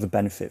have a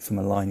benefit from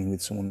aligning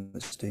with someone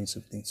that's doing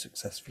something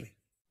successfully.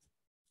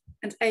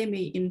 And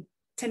Amy, in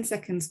 10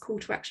 seconds, call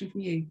to action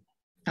from you.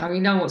 Oh,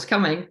 you know what's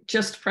coming.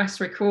 Just press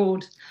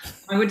record.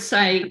 I would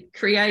say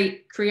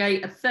create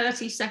a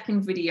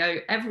 30-second video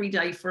every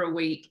day for a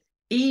week,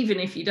 even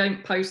if you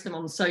don't post them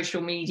on social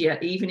media,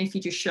 even if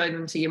you just show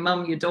them to your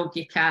mum, your dog,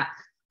 your cat,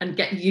 and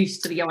get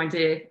used to the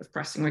idea of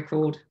pressing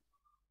record.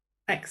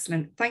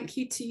 Excellent. Thank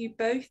you to you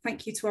both.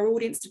 Thank you to our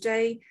audience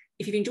today.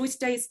 If you've enjoyed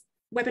today's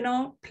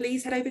webinar,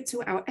 please head over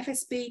to our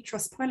FSB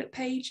Trustpilot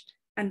page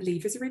and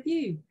leave us a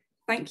review.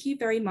 Thank you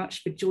very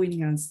much for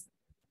joining us.